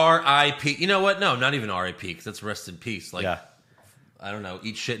be. R.I.P. You know what? No, not even R.I.P. because that's rest in peace. Like, Yeah. I don't know,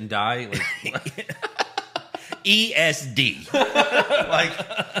 eat shit and die. Like, ESD. like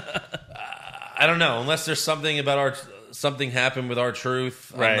I don't know. Unless there's something about something happened with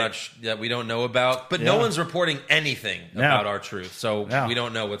R-Truth, Right. I'm not that we don't know about. But no Yeah. one's reporting anything No. about R-Truth, so No. we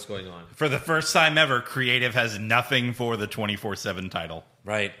don't know what's going on. For the first time ever, Creative has nothing for the 24/7 title.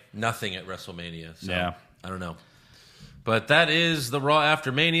 Right? Nothing at WrestleMania. So Yeah. I don't know. But that is the Raw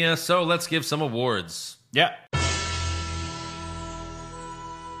after Mania. So let's give some awards. Yeah.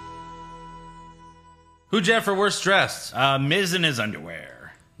 Who Jeff for worst dressed? Miz in his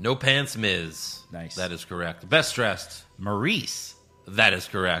underwear. No pants, Miz. Nice. That is correct. Best dressed. Maurice. That is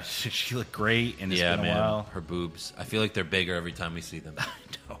correct. She looked great, and it's Yeah, been a man. while. Her boobs. I feel like they're bigger every time we see them.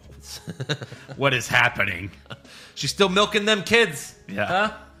 No. What is happening? She's still milking them kids.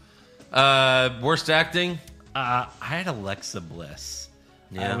 Yeah. Huh? Worst acting? I had Alexa Bliss.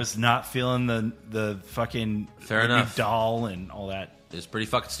 Yeah. I was not feeling the fucking Fair Whitney enough. doll and all that. It's pretty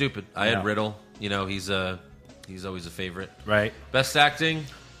fucking stupid. I Yeah. had Riddle. You know, he's always a favorite. Right. Best acting?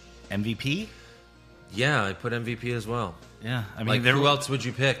 MVP? Yeah, I put MVP as well. Yeah. I mean, Like, who else would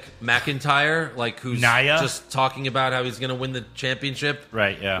you pick? McIntyre? Like, who's Nia? just talking about how he's going to win the championship?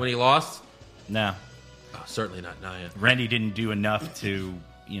 Right, yeah. When he lost? No. Oh, certainly not Nia. Randy didn't do enough to,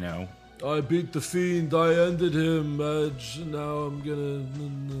 you know. I beat the Fiend. I ended him, Edge. Now I'm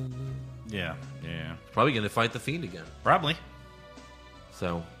gonna. Yeah. Yeah. Probably going to fight the Fiend again. Probably.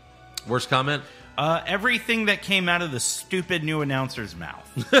 So, worst comment? Everything that came out of the stupid new announcer's mouth.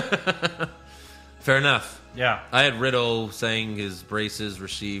 Fair enough. Yeah. I had Riddle saying his braces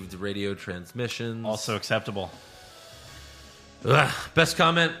received radio transmissions. Also acceptable. Ugh. Best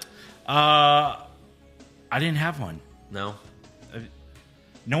comment? I didn't have one. No.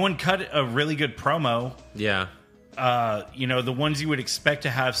 No one cut a really good promo. Yeah. You know, the ones you would expect to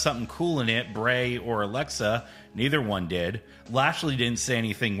have something cool in it, Bray or Alexa, neither one did. Lashley didn't say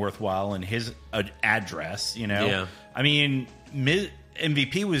anything worthwhile in his address, you know? Yeah. I mean,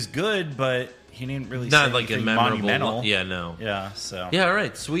 MVP was good, but he didn't really Not say like a anything memorable. monumental. Yeah, no. Yeah, so. Yeah, all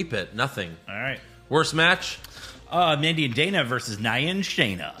right. Sweep it. Nothing. All right. Worst match? Mandy and Dana versus Nia and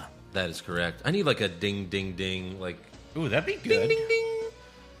Shayna. That is correct. I need like a ding, ding, ding. Like, Ooh, that'd be ding, good. ding,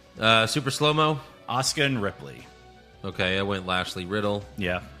 ding. Super slow-mo? Asuka and Ripley. Okay, I went Lashley Riddle.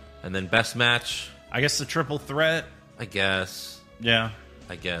 Yeah. And then best match? I guess the triple threat. I guess. Yeah.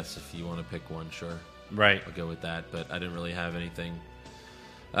 I guess if you want to pick one, sure. Right. I'll go with that, but I didn't really have anything.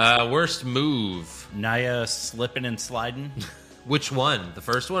 Worst move? Nia slipping and sliding. Which one? The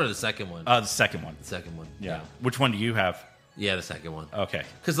first one or the second one? The second one. The second one. Yeah. Which one do you have? Yeah, the second one. Okay.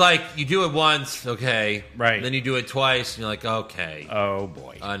 Because, like, you do it once, okay. Right. Then you do it twice, and you're like, okay. Oh,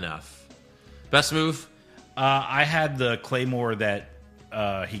 boy. Enough. Best move? I had the Claymore that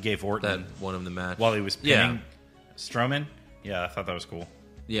he gave That Orton won him the match. while he was Yeah. pinning Strowman. Yeah, I thought that was cool.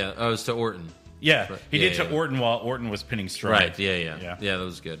 Yeah, it was to Orton. Yeah, Right. he Yeah, did to yeah. Orton while Orton was pinning Strowman. Right, yeah. Yeah, that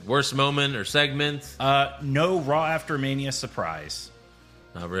was good. Worst moment or segment? No Raw After Mania surprise.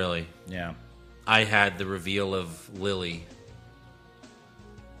 Not really. Yeah. I had the reveal of Lily.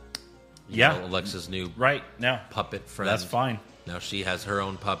 You Yeah. know, Alexa's new Right. No. puppet friend. That's fine. Now she has her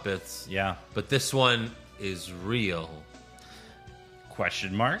own puppets. Yeah. But this one is real.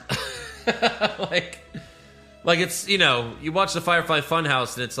 Question mark? like it's, you know, you watch the Firefly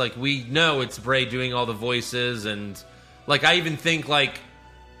Funhouse and it's like, we know it's Bray doing all the voices, and like I even think like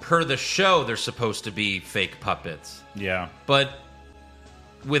per the show they're supposed to be fake puppets. Yeah. But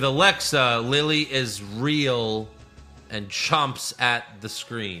with Alexa, Lily is real and chomps at the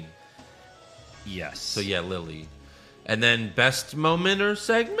screen. Yes. So yeah, Lily. And then best moment or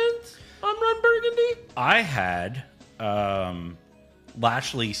segment on Ron Burgundy? I had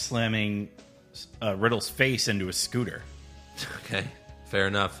Lashley slamming Riddle's face into a scooter. Okay, fair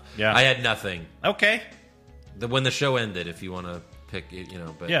enough. Yeah. I had nothing. Okay. When the show ended, if you want to pick it, you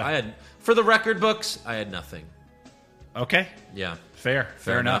know. But Yeah. I had, for the record books, I had nothing. Okay. Yeah. Fair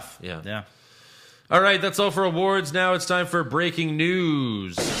enough. Yeah. Yeah. All right, that's all for awards. Now it's time for breaking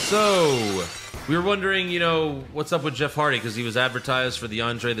news. So, We were wondering, what's up with Jeff Hardy, because he was advertised for the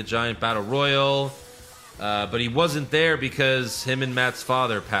Andre the Giant Battle Royal, but he wasn't there because him and Matt's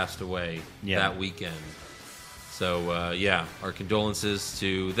father passed away that weekend. So, our condolences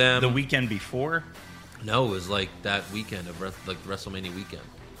to them. The weekend before? No, it was like that weekend of like WrestleMania weekend.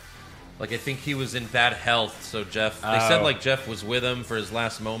 Like, I think he was in bad health, so Jeff... They said, like, Jeff was with him for his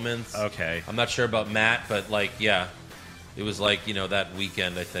last moments. Okay. I'm not sure about Matt, but, like, yeah. It was like, that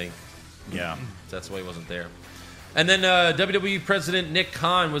weekend, I think. Yeah. That's why he wasn't there. And then WWE President Nick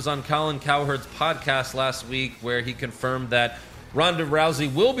Khan was on Colin Cowherd's podcast last week where he confirmed that Ronda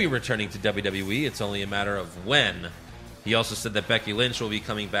Rousey will be returning to WWE. It's only a matter of when. He also said that Becky Lynch will be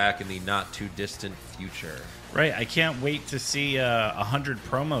coming back in the not-too-distant future. Right. I can't wait to see 100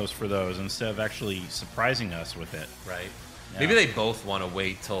 promos for those instead of actually surprising us with it. Right. Yeah. Maybe they both want to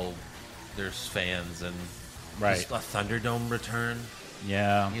wait till there's fans and Right. just a Thunderdome return.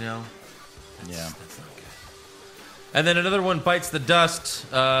 Yeah. Yeah. That's not good. And then another one bites the dust.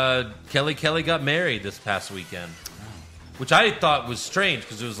 Kelly got married this past weekend. Which I thought was strange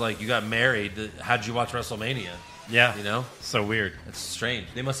because it was like, you got married. How'd you watch WrestleMania? Yeah. So weird. It's strange.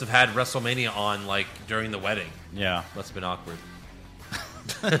 They must have had WrestleMania on, like, during the wedding. Yeah. Must have been awkward.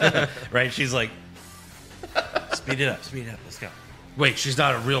 Right? She's like, speed it up, let's go. Wait, she's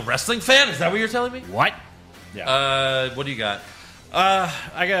not a real wrestling fan? Is that what you're telling me? What? Yeah. What do you got?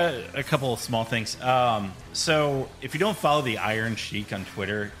 I got a couple of small things. So, if you don't follow the Iron Sheik on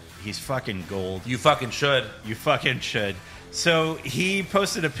Twitter, he's fucking gold. You fucking should. You fucking should. So, he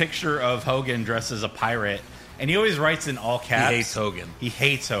posted a picture of Hogan dressed as a pirate, and he always writes in all caps. He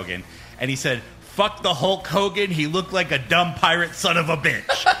hates Hogan. And he said, fuck the Hulk Hogan, he looked like a dumb pirate son of a bitch.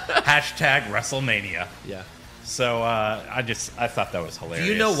 Hashtag WrestleMania. Yeah. So, I thought that was hilarious.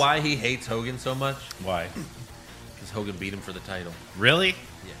 Do you know why he hates Hogan so much? Why? Because Hogan beat him for the title. Really?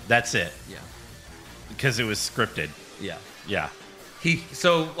 Yeah. That's it? Yeah. Because it was scripted. Yeah. Yeah. He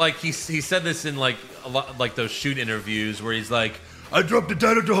said this in like a lot, like those shoot interviews where he's like, I dropped the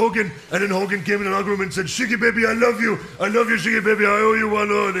title to Hogan, and then Hogan came in an argument and said, Shiggy baby, I love you, Shiggy baby, I owe you one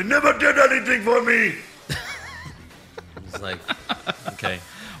on. They never did anything for me. He's like, okay,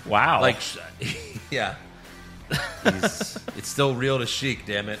 wow, like, yeah. It's still real to Sheik,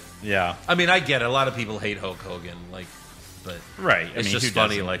 damn it. Yeah. I mean, I get it. A lot of people hate Hulk Hogan, like, but right. It's just who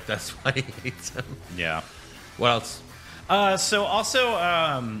funny. doesn't? Like, that's why he hates him. Yeah. What else? So also,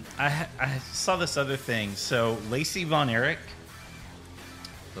 I saw this other thing. So Lacey Von Erich,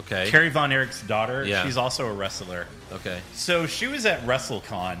 Okay. Kerry Von Erich's daughter, Yeah. she's also a wrestler. Okay. So she was at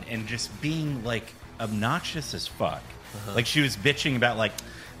WrestleCon and just being like obnoxious as fuck. Like she was bitching about like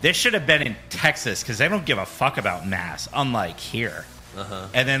this should have been in Texas because they don't give a fuck about mass, unlike here.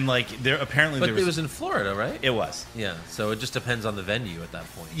 And then like there apparently But there it was in Florida, right? it was. Yeah. So it just depends on the venue at that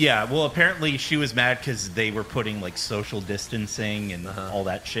point. Yeah, well, apparently she was mad because they were putting like social distancing and all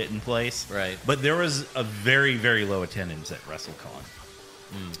that shit in place. Right. But there was a very, very low attendance at WrestleCon.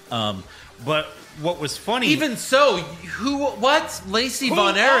 But what was funny, Even so, what? Lacey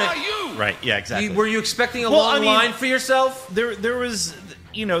Von Erich? you? right? Yeah, exactly. Were you expecting a Well, long I mean- line for yourself? there was,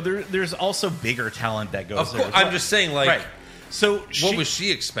 there's also bigger talent that goes Of there. course. as well. I'm just saying, like, right. So what was she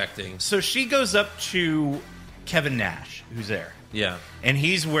expecting? So she goes up to Kevin Nash, who's there, Yeah. and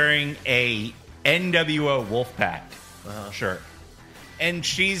he's wearing a NWO Wolfpack shirt. And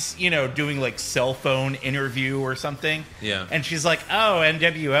she's, doing like cell phone interview or something. Yeah. And she's like, "Oh,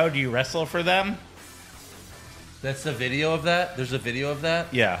 NWO, do you wrestle for them?" That's the video of that? There's a video of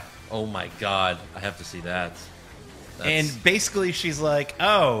that? Yeah. Oh my God. I have to see that. That's- And basically she's like,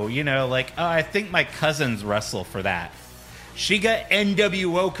 "Oh, I think my cousins wrestle for that." She got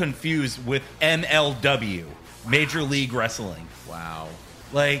NWO confused with MLW, Major League Wrestling. wow.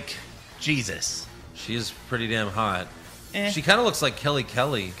 Like, Jesus. She is pretty damn hot. Eh. She kind of looks like Kelly,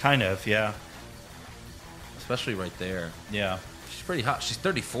 Kind of, yeah. especially right there. Yeah. She's pretty hot. She's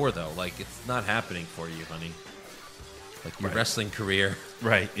 34, though. Like, it's not happening for you, honey. Like, your Right. wrestling career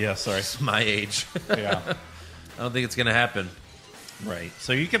Right, yeah, sorry. is my age. Yeah. I don't think it's going to happen. Right.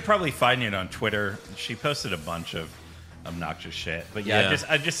 So you could probably find it on Twitter. She posted a bunch of obnoxious shit. But yeah, Yeah.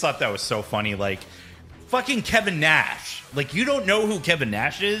 I just thought that was so funny. Like, fucking Kevin Nash. Like, you don't know who Kevin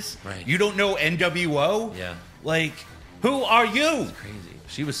Nash is? Right. You don't know NWO? Yeah. Like, who are you? Crazy.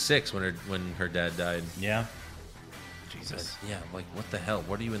 She was 6 when her dad died. Yeah. Jesus. Yeah, like, what the hell?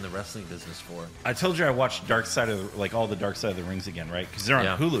 What are you in the wrestling business for? I told you I watched all the Dark Side of the Rings again, right? Because they're on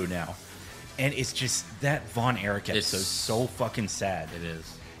Yeah. Hulu now. And it's just that Von Erich episode It's- is so fucking sad. It is.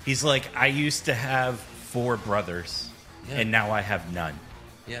 He's like, I used to have 4 brothers, Yeah. and now I have none.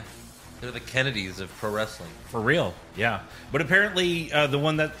 Yeah. They're the Kennedys of pro wrestling. For real, yeah. But apparently, the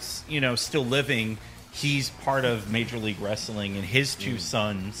one that's still living, he's part of Major League Wrestling, and his two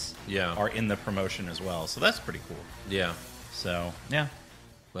sons are in the promotion as well. So that's pretty cool. Yeah. So yeah.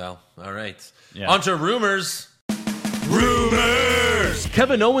 Well, all right. Yeah. On to rumors. Rumors!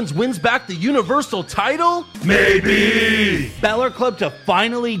 Kevin Owens wins back the Universal title? Maybe! Balor Club to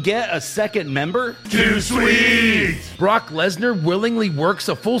finally get a second member? Too sweet! Brock Lesnar willingly works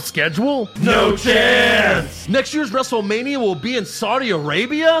a full schedule? No chance! Next year's WrestleMania will be in Saudi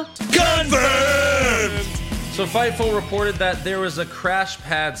Arabia? Confirmed! So Fightful reported that there was a crash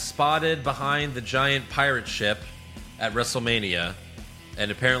pad spotted behind the giant pirate ship at WrestleMania. And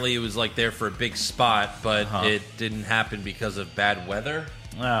apparently it was like there for a big spot, but it didn't happen because of bad weather.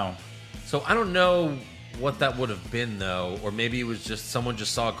 Wow. So I don't know what that would have been, though. Or maybe it was just someone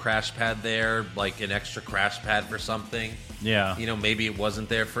just saw a crash pad there, like an extra crash pad for something. Yeah. Maybe it wasn't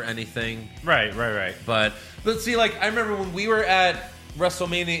there for anything. Right. But see, like, I remember when we were at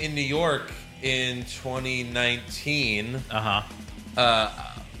WrestleMania in New York in 2019.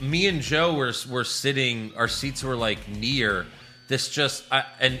 Me and Joe were sitting, our seats were like near this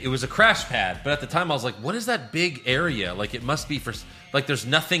and it was a crash pad. But at the time I was like, what is that big area? Like, it must be for, like, there's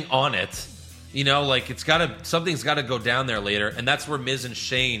nothing on it. Like, something's gotta go down there later. And that's where Miz and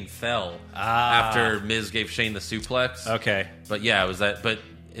Shane fell after Miz gave Shane the suplex. Okay. But yeah, it was that. But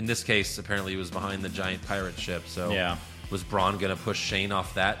in this case, apparently it was behind the giant pirate ship. So yeah. Was Braun gonna push Shane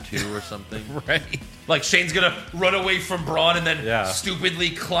off that too or something? Right. Like, Shane's gonna run away from Braun and then stupidly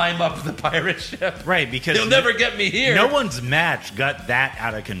climb up the pirate ship. Right, because they'll never get me here. No one's match got that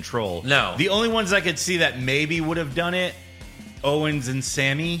out of control. No. The only ones I could see that maybe would have done it, Owens and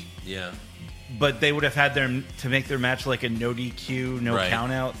Sammy. Yeah. But they would have had to make their match like a no DQ, no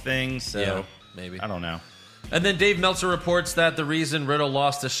count out thing. So yeah, maybe. I don't know. And then Dave Meltzer reports that the reason Riddle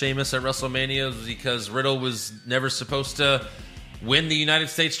lost to Sheamus at WrestleMania was because Riddle was never supposed to win the United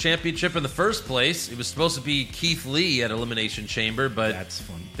States Championship in the first place. It was supposed to be Keith Lee at Elimination Chamber, but that's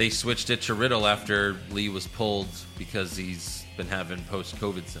funny. They switched it to Riddle after Lee was pulled because he's been having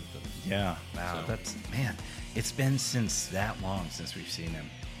post-COVID symptoms. Yeah. Wow. So. Man, it's been since that long since we've seen him.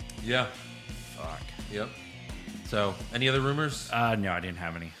 Yeah. Fuck. Yep. So, any other rumors? No, I didn't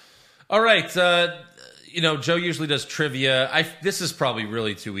have any. All right. Joe usually does trivia. This is probably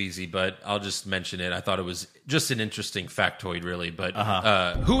really too easy, but I'll just mention it. I thought it was just an interesting factoid, really. But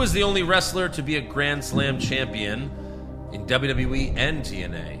who is the only wrestler to be a Grand Slam champion in WWE and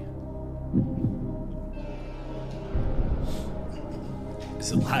TNA?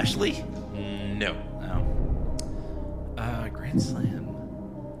 Is it Lashley? No. Grand Slam.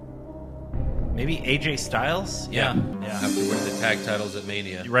 Maybe AJ Styles? Yeah. After winning the tag titles at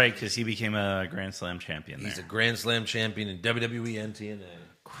Mania. Right, because he became a Grand Slam champion. He's a Grand Slam champion in WWE and TNA.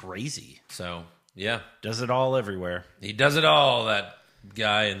 Crazy. So, yeah. Does it all everywhere. He does it all, that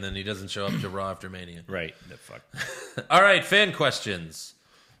guy, and then he doesn't show up to Raw after Mania. Right. Fuck. All right, fan questions.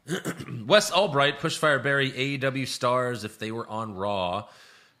 Wes Albright pushed Fireberry AEW stars if they were on Raw.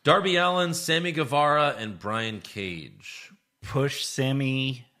 Darby Allin, Sammy Guevara, and Brian Cage. Push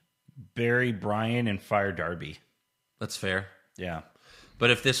Sammy, Barry, Bryan, and fire Darby. That's fair. Yeah. But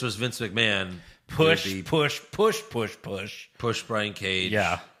if this was Vince McMahon, push Brian Cage.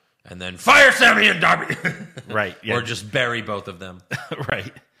 Yeah. And then fire Sammy and Darby. Right. Yeah. Or just bury both of them.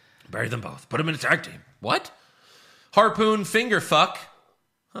 Right. Bury them both. Put them in a tag team. What? Harpoon finger fuck.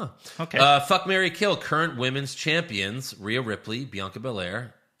 Huh. Okay. Fuck, marry, kill. Current women's champions: Rhea Ripley, Bianca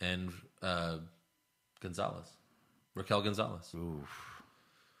Belair, and Raquel Gonzalez. Oof.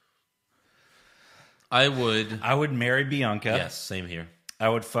 I would marry Bianca. Yes, same here. I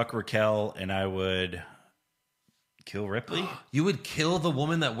would fuck Raquel, and I would kill Ripley. You would kill the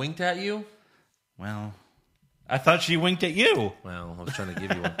woman that winked at you? Well, I thought she winked at you. Well, I was trying to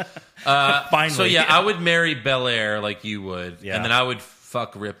give you one. Finally. So yeah, I would marry Belair like you would, yeah. And then I would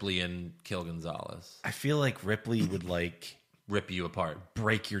fuck Ripley and kill Gonzalez. I feel like Ripley would rip you apart,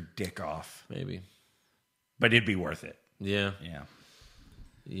 break your dick off, maybe, but it'd be worth it. Yeah.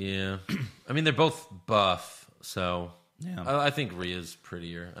 Yeah. I mean, they're both buff, so yeah. I think Rhea's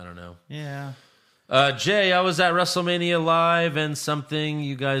prettier. I don't know. Yeah. Jay, I was at WrestleMania Live, and something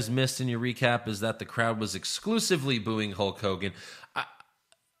you guys missed in your recap is that the crowd was exclusively booing Hulk Hogan.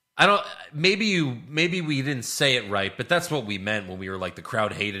 I don't. Maybe we didn't say it right, but that's what we meant when we were like the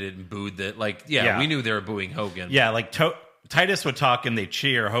crowd hated it and booed that. Like, yeah. We knew they were booing Hogan. Yeah, like Titus would talk and they'd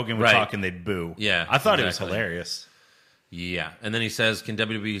cheer. Hogan would talk and they'd boo. Yeah, I thought it was hilarious. Yeah, and then he says, "Can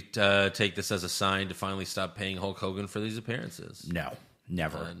WWE take this as a sign to finally stop paying Hulk Hogan for these appearances?" No,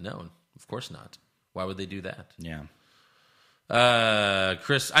 never. No, of course not. Why would they do that? Yeah.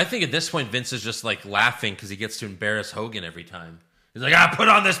 Chris, I think at this point Vince is just like laughing because he gets to embarrass Hogan every time. He's like, put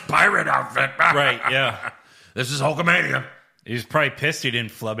on this pirate outfit. Right, yeah. This is Hulkamania. He's probably pissed he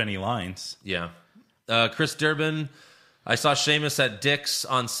didn't flub any lines. Yeah. Chris Durbin, I saw Sheamus at Dick's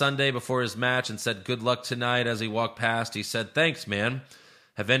on Sunday before his match and said good luck tonight. As he walked past, he said, thanks, man.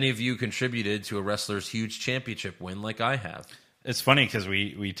 Have any of you contributed to a wrestler's huge championship win like I have? It's funny because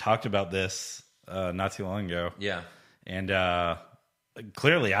we talked about this not too long ago. Yeah. And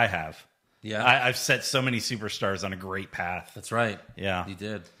clearly I have. Yeah. I've set so many superstars on a great path. That's right. Yeah. You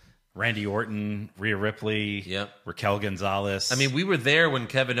did. Randy Orton, Rhea Ripley, Yep. Raquel Gonzalez. I mean, we were there when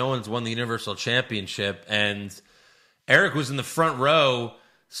Kevin Owens won the Universal Championship, and Eric was in the front row.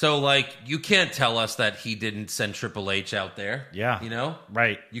 So, like, you can't tell us that he didn't send Triple H out there. Yeah. You know?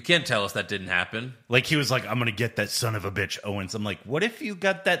 Right. You can't tell us that didn't happen. Like, he was like, I'm going to get that son of a bitch Owens. I'm like, what if you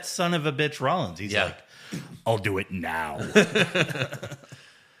got that son of a bitch Rollins? He's Yeah. like, I'll do it now.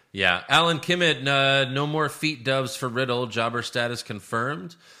 Yeah. Alan Kimmett, no more feet dubs for Riddle. Jobber status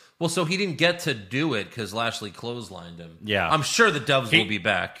confirmed. Well, so he didn't get to do it because Lashley clotheslined him. Yeah. I'm sure the dubs will be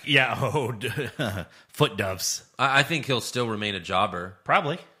back. Yeah. Oh, foot doves. I think he'll still remain a jobber.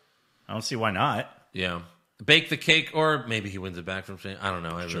 Probably. I don't see why not. Yeah. Bake the Cake, or maybe he wins it back from Shane. I don't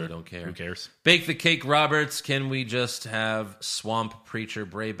know. I really don't care. Who cares? Bake the Cake Roberts, can we just have Swamp Preacher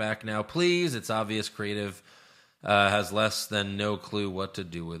Bray back now, please? It's obvious creative has less than no clue what to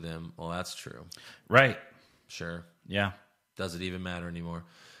do with him. Well, that's true. Right. Sure. Yeah. Does it even matter anymore?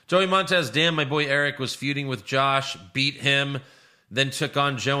 Joey Montez, damn, my boy Eric was feuding with Josh, beat him, then took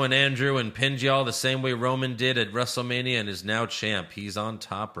on Joe and Andrew and pinned y'all the same way Roman did at WrestleMania and is now champ. He's on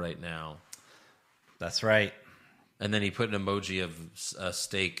top right now. That's right. And then he put an emoji of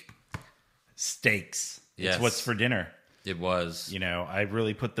steak. Steaks. Yes. It's what's for dinner. It was. You know, I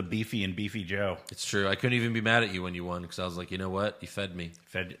really put the beefy in Beefy Joe. It's true. I couldn't even be mad at you when you won because I was like, you know what? You fed me.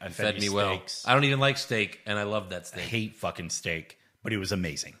 I You fed me you well. steaks. I don't even like steak, and I love that I steak. hate fucking steak, but it was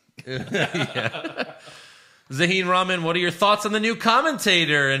amazing. Zaheen Rahman, what are your thoughts on the new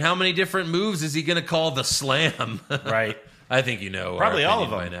commentator, and how many different moves is he going to call the slam? Right. I think you know. Probably our all of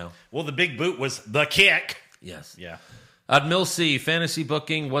them. opinion by now. Well, the big boot was the kick. Yes. Yeah. Admil C, fantasy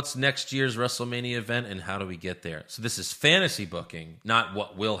booking. What's next year's WrestleMania event, and how do we get there? So this is fantasy booking, not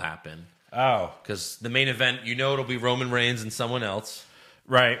what will happen. Oh. Because the main event, you know, it'll be Roman Reigns and someone else.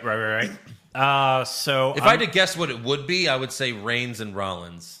 Right. So If I had to guess what it would be, I would say Reigns and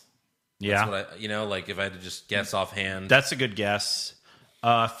Rollins. yeah, That's what like if I had to just guess offhand. that's a good guess.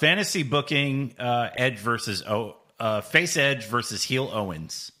 Fantasy booking, Edge versus face Edge versus heel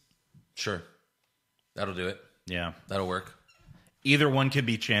Owens. Sure. That'll do it. Yeah. That'll work. Either one could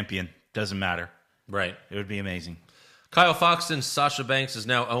be champion. Doesn't matter. Right. It would be amazing. Kyle Foxton, Sasha Banks is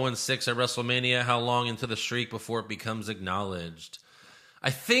now 0-6 at WrestleMania. How long into the streak before it becomes acknowledged? I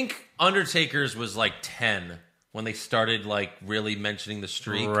think Undertaker's was like 10 when they started like really mentioning the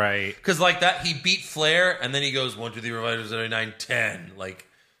streak. Right. Because like that, he beat Flair and then he goes 1, 2, 3, 4, 5, 6, 7, 8, 9, 10. Like,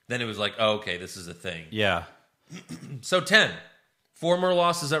 then it was like, oh, okay, this is a thing. Yeah. So 10. 4 more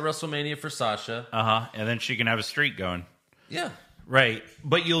losses at WrestleMania for Sasha. And then she can have a streak going. Yeah. Right.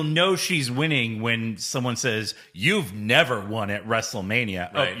 But you'll know she's winning when someone says, you've never won at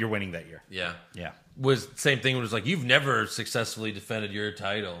WrestleMania. Right. Oh, you're winning that year. Yeah. Yeah. Was same thing. It was like, you've never successfully defended your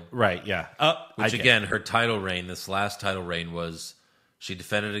title. Right. Yeah. Which again, her title reign, this last title reign was she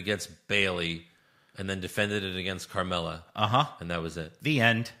defended it against Bayley and then defended it against Carmella. And that was it. The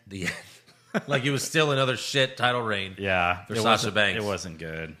end. The end. Like it was still another shit title reign. Yeah. For Sasha Banks. It wasn't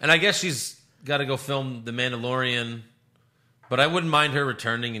good. And I guess she's got to go film The Mandalorian. But I wouldn't mind her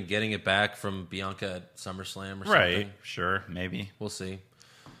returning and getting it back from Bianca at SummerSlam or something. Right. Sure. Maybe. We'll see.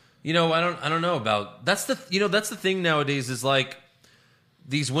 You know, I don't know about that's the thing nowadays is like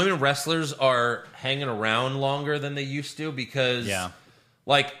these women wrestlers are hanging around longer than they used to because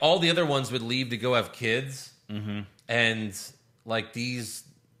like all the other ones would leave to go have kids, and like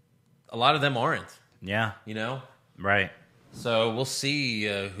a lot of them aren't. Yeah. You know, Right. so we'll see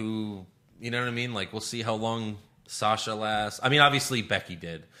who, you know what I mean. Like we'll see how long Sasha lasts. I mean, obviously Becky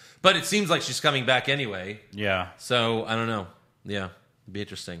did, but it seems like she's coming back anyway. Yeah. So I don't know. Yeah, it'd be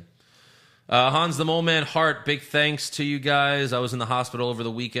interesting. Hans the Mole Man Hart, big thanks to you guys. I was in the hospital over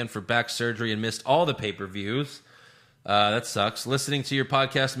the weekend for back surgery and missed all the pay-per-views. That sucks. Listening to your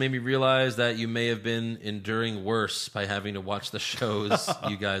podcast made me realize that you may have been enduring worse by having to watch the shows.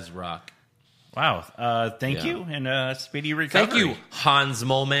 You guys rock. Wow. Thank you, and speedy recovery. Thank you, Hans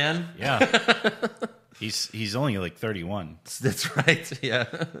Mole Man. Yeah. He's only like 31. That's right. Yeah.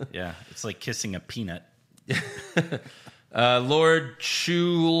 Yeah. It's like kissing a peanut. Lord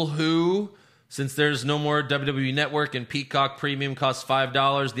Chulhu, Since there's no more WWE Network and Peacock Premium costs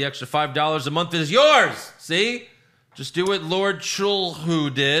 $5, the extra $5 a month is yours. See? Just do what Lord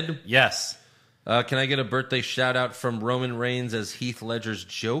Chulhu did. Yes. Can I get a birthday shout out from Roman Reigns as Heath Ledger's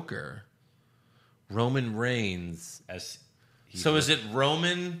Joker? Roman Reigns. So is it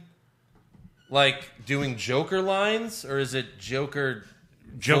Roman like doing Joker lines, or is it Joker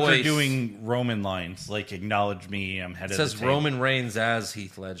voice? Doing Roman lines, like acknowledge me, I'm head of the table. It says Roman Reigns as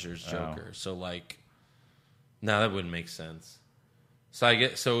Heath Ledger's Joker. So like, no, that wouldn't make sense. So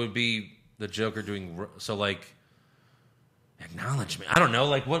it would be the Joker doing, so like, acknowledge me. I don't know,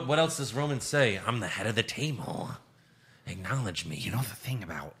 like what else does Roman say? I'm the head of the table. Acknowledge me. You know the thing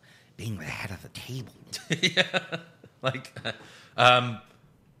about being the head of the table. Yeah. Like, I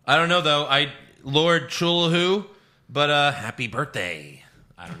don't know though. Lord Chulhu, but happy birthday.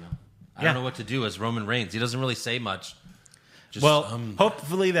 I don't know. I don't know what to do as Roman Reigns. He doesn't really say much. Just,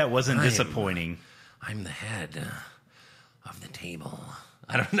 hopefully that wasn't disappointing. I'm the head of the table.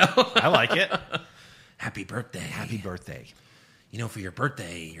 I don't know. I like it. Happy birthday. Happy birthday. You know, for your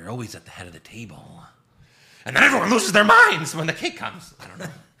birthday, you're always at the head of the table. And then everyone loses their minds when the cake comes. I don't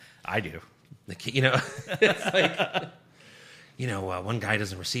know. I do. The cake, it's like, one guy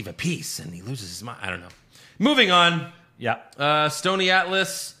doesn't receive a piece and he loses his mind. I don't know. Moving on. Yeah. Stony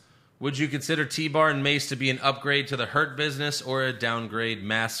Atlas, would you consider T-Bar and Mace to be an upgrade to the Hurt Business or a downgrade?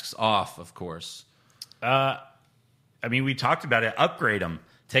 Masks off, of course. We talked about it. Upgrade them.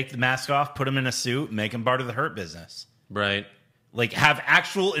 Take the mask off, put them in a suit, make them part of the Hurt Business. Right. Like, have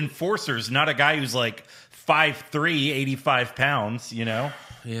actual enforcers, not a guy who's like 5'3", 85 pounds, Yeah.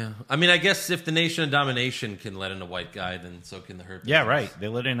 I guess if the Nation of Domination can let in a white guy, then so can the Hurt Business. Yeah, right. They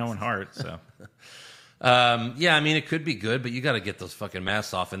let in Owen Hart, so... it could be good, but you got to get those fucking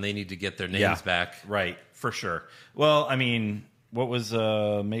masks off, and they need to get their names back. Right, for sure. Well, what was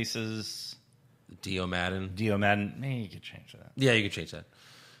Mace's... Dio Madden. You could change that. Yeah, you could change that.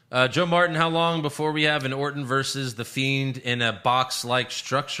 Joe Martin, how long before we have an Orton versus The Fiend in a box-like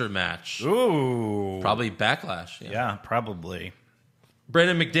structure match? Ooh. Probably Backlash. Yeah, probably.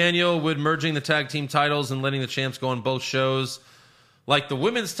 Brandon McDaniel, would merging the tag team titles and letting the champs go on both shows, like the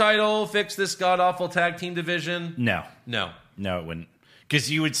women's title, fix this god-awful tag team division? No, it wouldn't.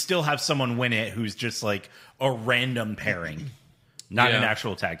 Because you would still have someone win it who's just like a random pairing, not an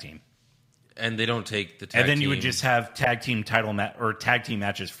actual tag team. And they don't take the tag team. And then you would just have tag team or tag team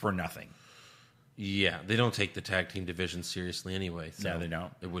matches for nothing. Yeah, they don't take the tag team division seriously anyway. So no, they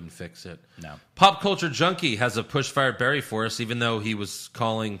don't. It wouldn't fix it. No. Pop Culture Junkie has a Push Fire Berry for us, even though he was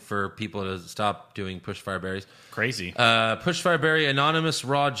calling for people to stop doing Push Fire Berries. Crazy. Push Fire Berry, Anonymous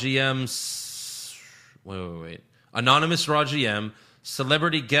Raw GM... Wait. Anonymous Raw GM,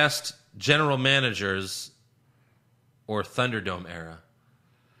 Celebrity Guest General Managers, or Thunderdome era.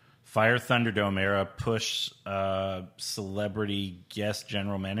 Fire Thunderdome era, Push Celebrity Guest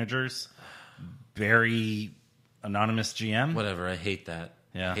General Managers, Barry Anonymous GM. Whatever, I hate that.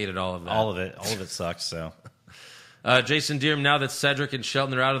 Yeah. I hated all of that. All of it sucks, so. Jason Deerham, now that Cedric and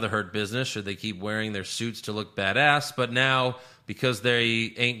Shelton are out of the Hurt Business, should they keep wearing their suits to look badass? But now, because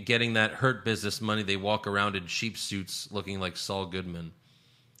they ain't getting that Hurt Business money, they walk around in cheap suits looking like Saul Goodman.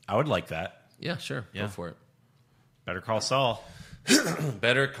 I would like that. Yeah, sure. Yeah. Go for it. Better Call Saul.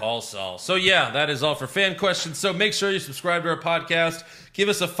 Better Call Saul. So yeah, that is all for fan questions. So make sure you subscribe to our podcast. Give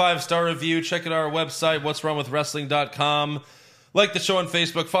us a 5-star review. Check out our website, what'swrongwithwrestling.com. Like the show on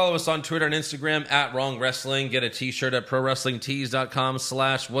Facebook. Follow us on Twitter and Instagram @WrongWrestling. Get a t-shirt at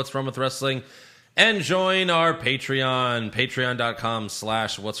prowrestlingtees.com/what'swrongwithwrestling. And join our Patreon,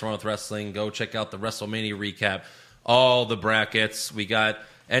 patreon.com/what'swrongwithwrestling. Go check out the WrestleMania recap. All the brackets. We got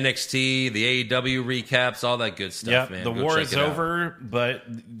NXT, the AEW recaps, all that good stuff, man. The war is over, but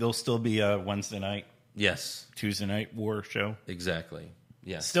there'll still be a Wednesday night, Tuesday night war show. Exactly.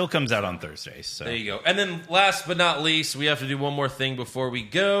 Yes. Still comes out on Thursdays. So. There you go. And then last but not least, we have to do one more thing before we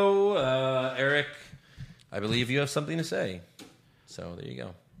go. Eric, I believe you have something to say. So there you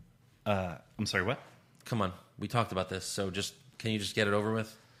go. I'm sorry, what? Come on. We talked about this, so can you just get it over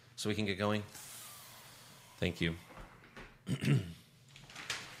with so we can get going? Thank you.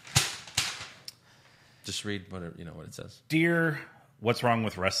 Just read what it says. Dear What's Wrong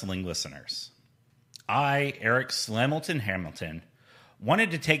with Wrestling listeners, I, Eric Slamilton Hamilton,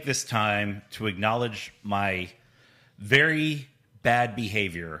 wanted to take this time to acknowledge my very bad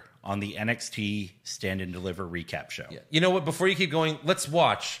behavior on the NXT Stand and Deliver recap show. Yeah. You know what? Before you keep going, let's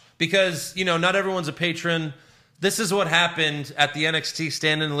watch. Because, not everyone's a patron. This is what happened at the NXT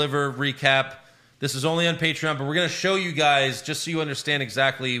Stand and Deliver recap. This is only on Patreon, but we're going to show you guys just so you understand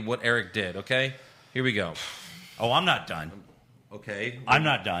exactly what Eric did, okay? Here we go. Oh, I'm not done. Okay. I'm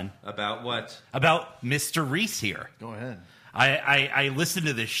not done. About what? About Mr. Reese here. Go ahead. I listen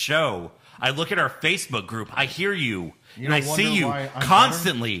to this show. I look at our Facebook group. I hear you. You and I don't see wonder you why I'm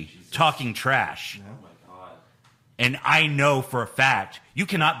constantly talking trash. Oh my God. And I know for a fact you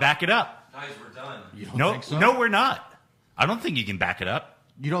cannot back it up. Guys, we're done. You don't No, think so? no, we're not. I don't think you can back it up.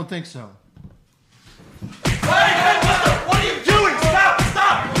 You don't think so? What are you doing? Stop!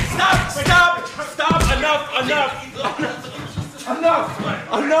 Stop! Stop! Stop! Stop! Enough!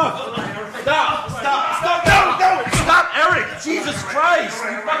 Stop! Stop! No! Stop, Eric! Jesus Christ!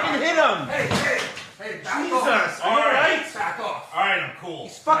 You fucking hit him! Hey, back off. Jesus! Are you alright? Back off. All right, I'm cool.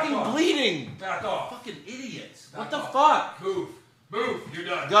 He's fucking bleeding! Back off. Fucking idiots! What the fuck? Move. Move. You're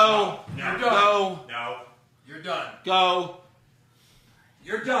done. Go! You're done. Go! No. You're done. Go!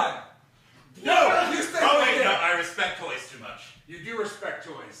 You're done. No! You stay right there. I respect toys too much. You do respect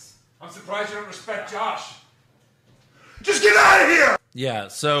toys. I'm surprised you don't respect Josh. Just get out of here! Yeah,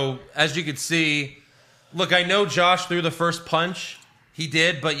 so as you can see, look, I know Josh threw the first punch. He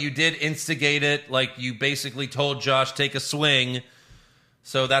did, but you did instigate it. Like, you basically told Josh, take a swing.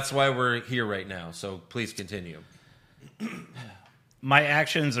 So that's why we're here right now. So please continue. My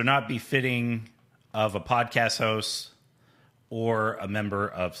actions are not befitting of a podcast host or a member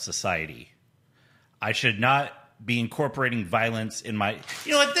of society. I should not be incorporating violence in my...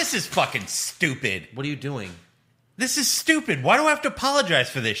 You know what? This is fucking stupid. What are you doing? This is stupid. Why do I have to apologize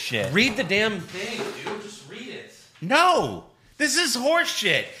for this shit? Read the damn thing, dude. Just read it. No. This is horse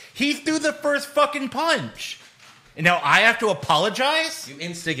shit. He threw the first fucking punch. And now I have to apologize? You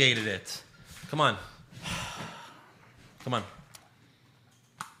instigated it. Come on. Come on.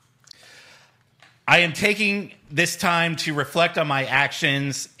 I am taking this time to reflect on my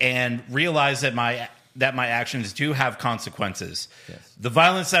actions and realize that my actions do have consequences. Yes. The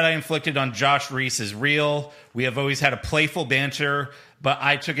violence that I inflicted on Josh Reese is real. We have always had a playful banter, but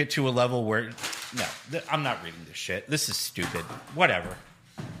I took it to a level where, I'm not reading this shit. This is stupid. Whatever.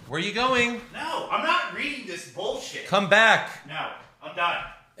 Where are you going? No, I'm not reading this bullshit. Come back. No, I'm done.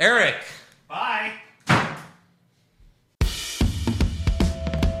 Eric. Bye.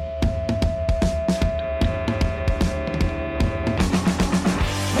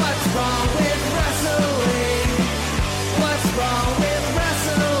 What's wrong with wrestling? What's wrong with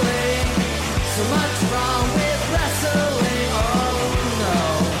wrestling? So much wrong with wrestling. Oh no.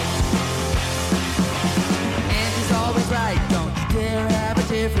 And he's always right. Don't you dare have a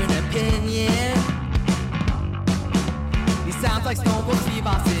different opinion. He sounds like Stone Cold Steve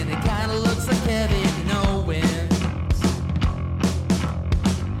Austin. It kinda looks like Kevin Owens.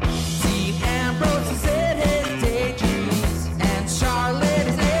 Dean Ambrose is in his daydreams, and Charlotte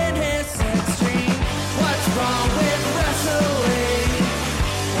is in his sex dream. What's wrong with wrestling?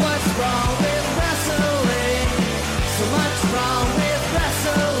 What's wrong with wrestling? So much wrong with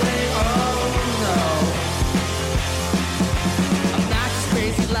wrestling. Oh no. Obnoxious,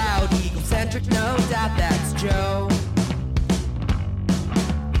 crazy, loud, egocentric, no doubt that's Joe.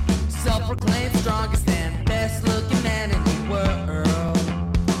 Self-proclaimed strongest and best-looking man in the world.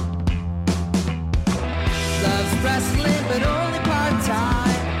 Loves wrestling, but only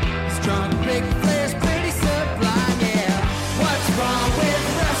part-time. Strong, big players, pretty sublime, yeah. What's wrong with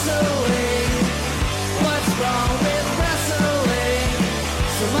wrestling? What's wrong with wrestling?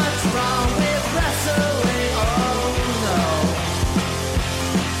 So much wrong with wrestling, oh no.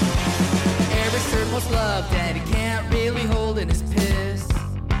 Eric's third most loved, and he can't really hold in his piss.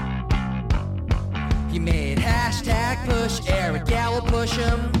 He made hashtag push Eric, yeah, we'll push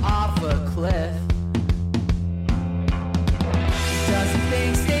him off a cliff. Doesn't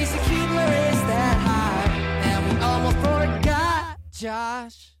think Stacey Keebler is that high, and we almost forgot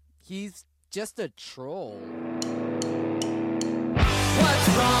Josh. He's just a troll. What's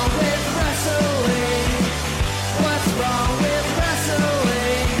wrong